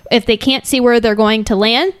if they can't see where they're going to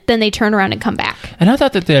land, then they turn around and come back. And I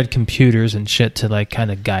thought that they had computers and shit to like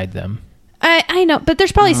kind of guide them. I know, but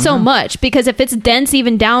there's probably so much, because if it's dense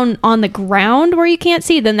even down on the ground where you can't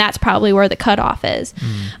see, then that's probably where the cutoff is.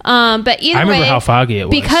 But either way, I remember how foggy it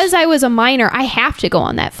was. Because I was a minor, I have to go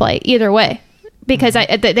on that flight either way, because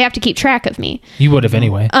they have to keep track of me. You would have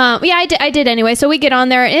anyway. Yeah, I did anyway. So we get on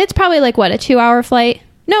there, and it's probably like a 2-hour flight.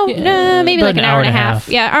 No, maybe like an hour and a half.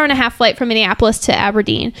 Yeah, hour and a half flight from Minneapolis to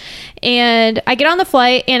Aberdeen. And I get on the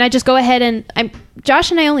flight, and I just go ahead and Josh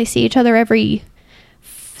and I only see each other every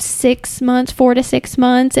 6 months, 4 to 6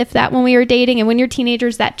 months, if that, when we were dating. And when you're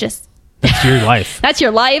teenagers, that's your life. That's your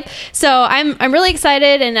life. So I'm really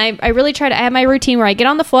excited, and I really try to have my routine where I get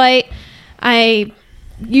on the flight. I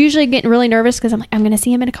usually get really nervous because I'm like, I'm going to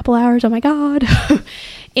see him in a couple hours. Oh my God.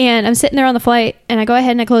 And I'm sitting there on the flight, and I go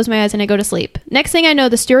ahead and I close my eyes and I go to sleep. Next thing I know,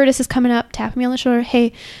 the stewardess is coming up, tapping me on the shoulder.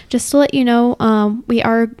 Hey, just to let you know,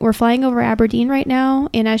 we're flying over Aberdeen right now,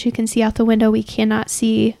 and as you can see out the window, we cannot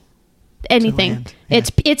see anything. Yeah.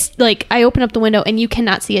 It's like I open up the window and you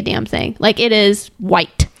cannot see a damn thing. Like, it is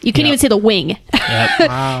white. You can't even see the wing. Yep.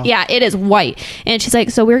 Wow. Yeah, it is white. And she's like,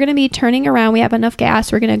 so we're going to be turning around. We have enough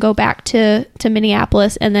gas. We're going to go back to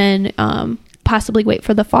Minneapolis, and then possibly wait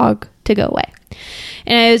for the fog to go away.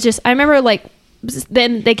 And I remember like,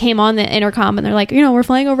 then they came on the intercom and they're like, we're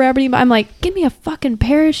flying over Aberdeen. But I'm like, give me a fucking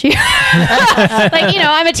parachute. Like,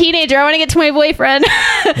 I'm a teenager. I want to get to my boyfriend.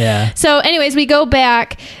 Yeah. So anyways, we go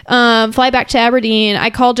back, fly back to Aberdeen. I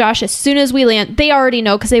call Josh as soon as we land. They already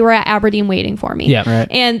know because they were at Aberdeen waiting for me. Yeah. Right.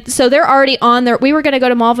 And so they're already on there. We were going to go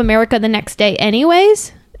to Mall of America the next day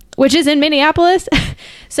anyways, which is in Minneapolis.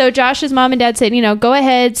 So Josh's mom and dad said, go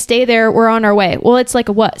ahead, stay there. We're on our way. Well, it's like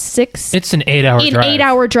a what? It's an 8-hour drive. An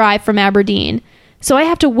 8-hour drive from Aberdeen. So I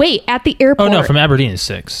have to wait at the airport. Oh no, from Aberdeen is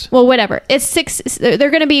 6. Well, whatever. It's 6.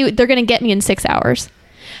 They're going to get me in 6 hours.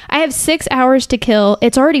 I have 6 hours to kill.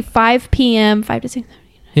 It's already 5 p.m. 5 to 6.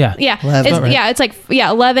 Yeah. Yeah. 11. It's like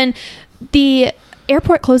 11. The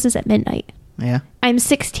airport closes at midnight. Yeah. I'm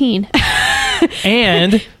 16.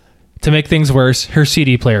 And to make things worse, her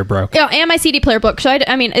CD player broke. Oh, and my CD player broke. So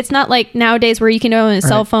I mean, it's not like nowadays where you can go on a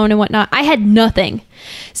cell phone and whatnot. I had nothing.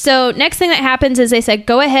 So next thing that happens is they said,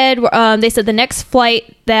 go ahead. They said the next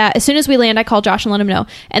flight, that as soon as we land, I call Josh and let him know.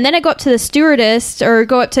 And then I go up to the stewardess, or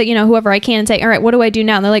go up to, whoever I can, and say, all right, what do I do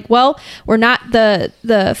now? And they're like, well, we're not,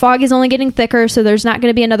 the fog is only getting thicker, so there's not going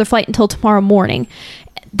to be another flight until tomorrow morning.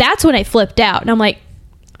 That's when I flipped out. And I'm like,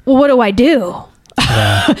 well, what do I do?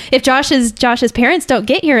 Yeah. If Josh's parents don't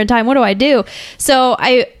get here in time, what do I do? So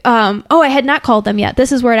I had not called them yet.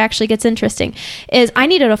 This is where it actually gets interesting, is I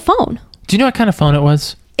needed a phone. Do you know what kind of phone it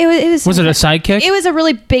was? Was it a Sidekick? It was a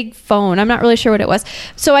really big phone. I'm not really sure what it was.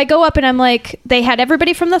 So I go up and I'm like, they had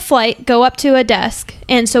everybody from the flight go up to a desk.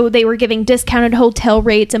 And so they were giving discounted hotel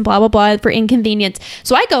rates and blah, blah, blah for inconvenience.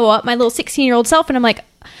 So I go up, my little 16-year-old self, and I'm like,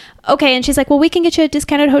 okay. And she's like, well, we can get you a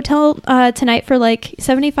discounted hotel tonight for like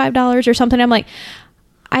 $75 or something. I'm like,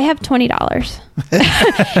 I have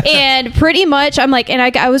 $20. And pretty much I'm like, and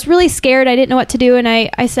I was really scared. I didn't know what to do. And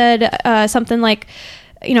I said something like,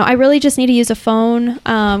 I really just need to use a phone,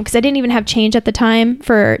 because I didn't even have change at the time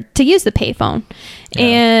to use the payphone. Yeah.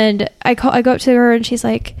 And I go up to her and she's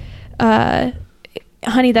like,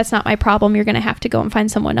 honey, that's not my problem. You're going to have to go and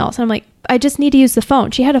find someone else. And I'm like, I just need to use the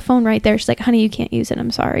phone. She had a phone right there. She's like, honey, you can't use it.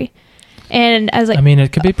 I'm sorry. And I was like, I mean,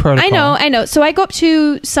 it could be protocol. I know. So I go up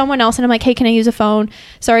to someone else and I'm like, hey, can I use a phone?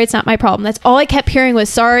 Sorry, it's not my problem. That's all I kept hearing was,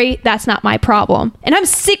 sorry, that's not my problem. And I'm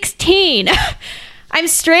 16. I'm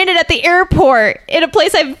stranded at the airport in a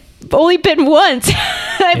place I've only been once.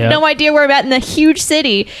 I have no idea where I'm at in the huge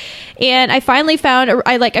city. And I finally found,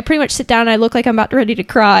 I pretty much sit down and I look like I'm about ready to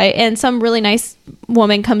cry. And some really nice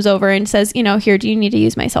woman comes over and says, here, do you need to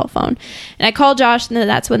use my cell phone? And I call Josh, and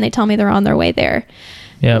that's when they tell me they're on their way there.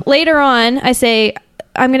 Yep. Later on, I say,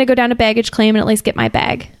 I'm going to go down to baggage claim and at least get my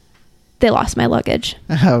bag. They lost my luggage.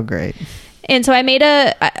 Oh, great. And so I made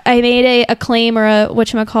a claim or a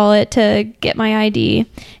whatchamacallit to get my ID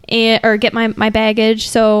or get my baggage.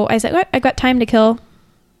 So I said, I got time to kill.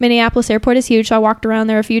 Minneapolis airport is huge, so I walked around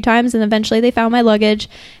there a few times, and eventually they found my luggage.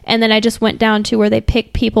 And then I just went down to where they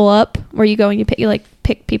pick people up, where you go and you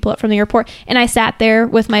pick people up from the airport. And I sat there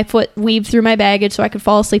with my foot weaved through my baggage so I could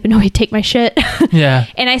fall asleep and nobody take my shit. Yeah.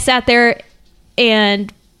 And I sat there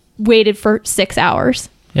and waited for 6 hours.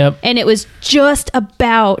 Yep. And it was just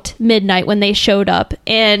about midnight when they showed up.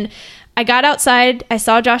 And I got outside. I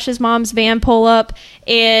saw Josh's mom's van pull up.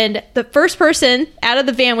 And the first person out of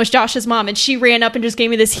the van was Josh's mom. And she ran up and just gave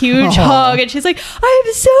me this huge hug. And she's like,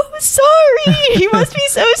 I'm so sorry. You must be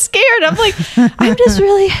so scared. I'm like, I'm just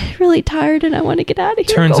really, really tired and I want to get out of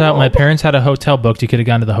here. Turns Go out my home. parents had a hotel booked. You could have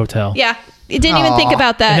gone to the hotel. Yeah. It didn't even think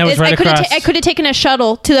about that. And that was right across- I could have taken a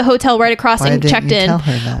shuttle to the hotel right across Why and didn't checked you in. tell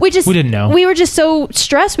her that? We didn't know. We were just so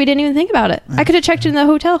stressed. We didn't even think about it. I could have checked in the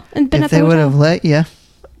hotel and been If at the they would hotel. have let you,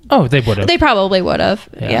 Oh, they would have. They probably would have.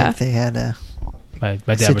 Yeah. if they had a My dad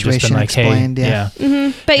would just been situation like, hey. explained, yeah.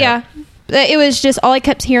 But yeah, it was just all I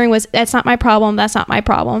kept hearing was, that's not my problem. That's not my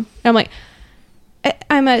problem. And I'm like,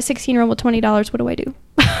 I'm a 16-year-old with $20. What do I do?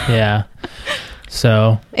 Yeah.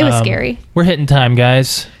 So It was scary. We're hitting time,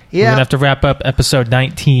 guys. We're Yeah. gonna have to wrap up episode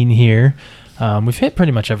 19 here. We've hit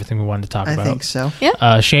pretty much everything we wanted to talk I about. think so.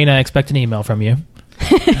 Yeah. Shane, I expect an email from you.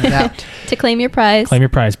 No doubt. To claim your prize. Claim your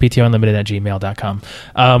prize, ptounlimited@gmail.com.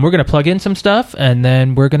 We're going to plug in some stuff, and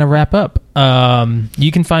then we're going to wrap up.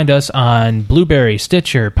 You can find us on Blueberry,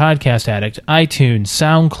 Stitcher, Podcast Addict, iTunes,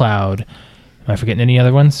 SoundCloud. Am I forgetting any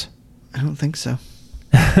other ones? I don't think so.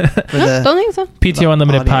 No, don't think so. PTO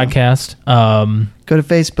Unlimited Audio. Podcast. Go to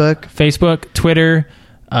Facebook. Facebook, Twitter,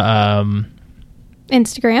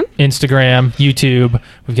 Instagram. Instagram, YouTube.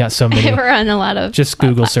 We've got so many. We're on a lot of Just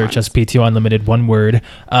Google search us PTO Unlimited, one word.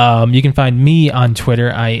 You can find me on Twitter.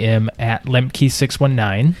 I am at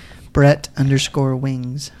Lemke619.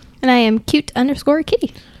 Brett_wings. And I am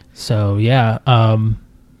cute_kitty. So yeah,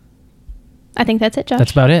 I think that's it, Josh.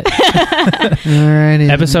 that's about it. Alrighty.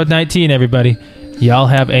 Episode 19, everybody. Y'all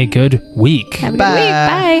have a good week. Have a good week.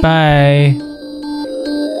 Bye. Bye. Bye.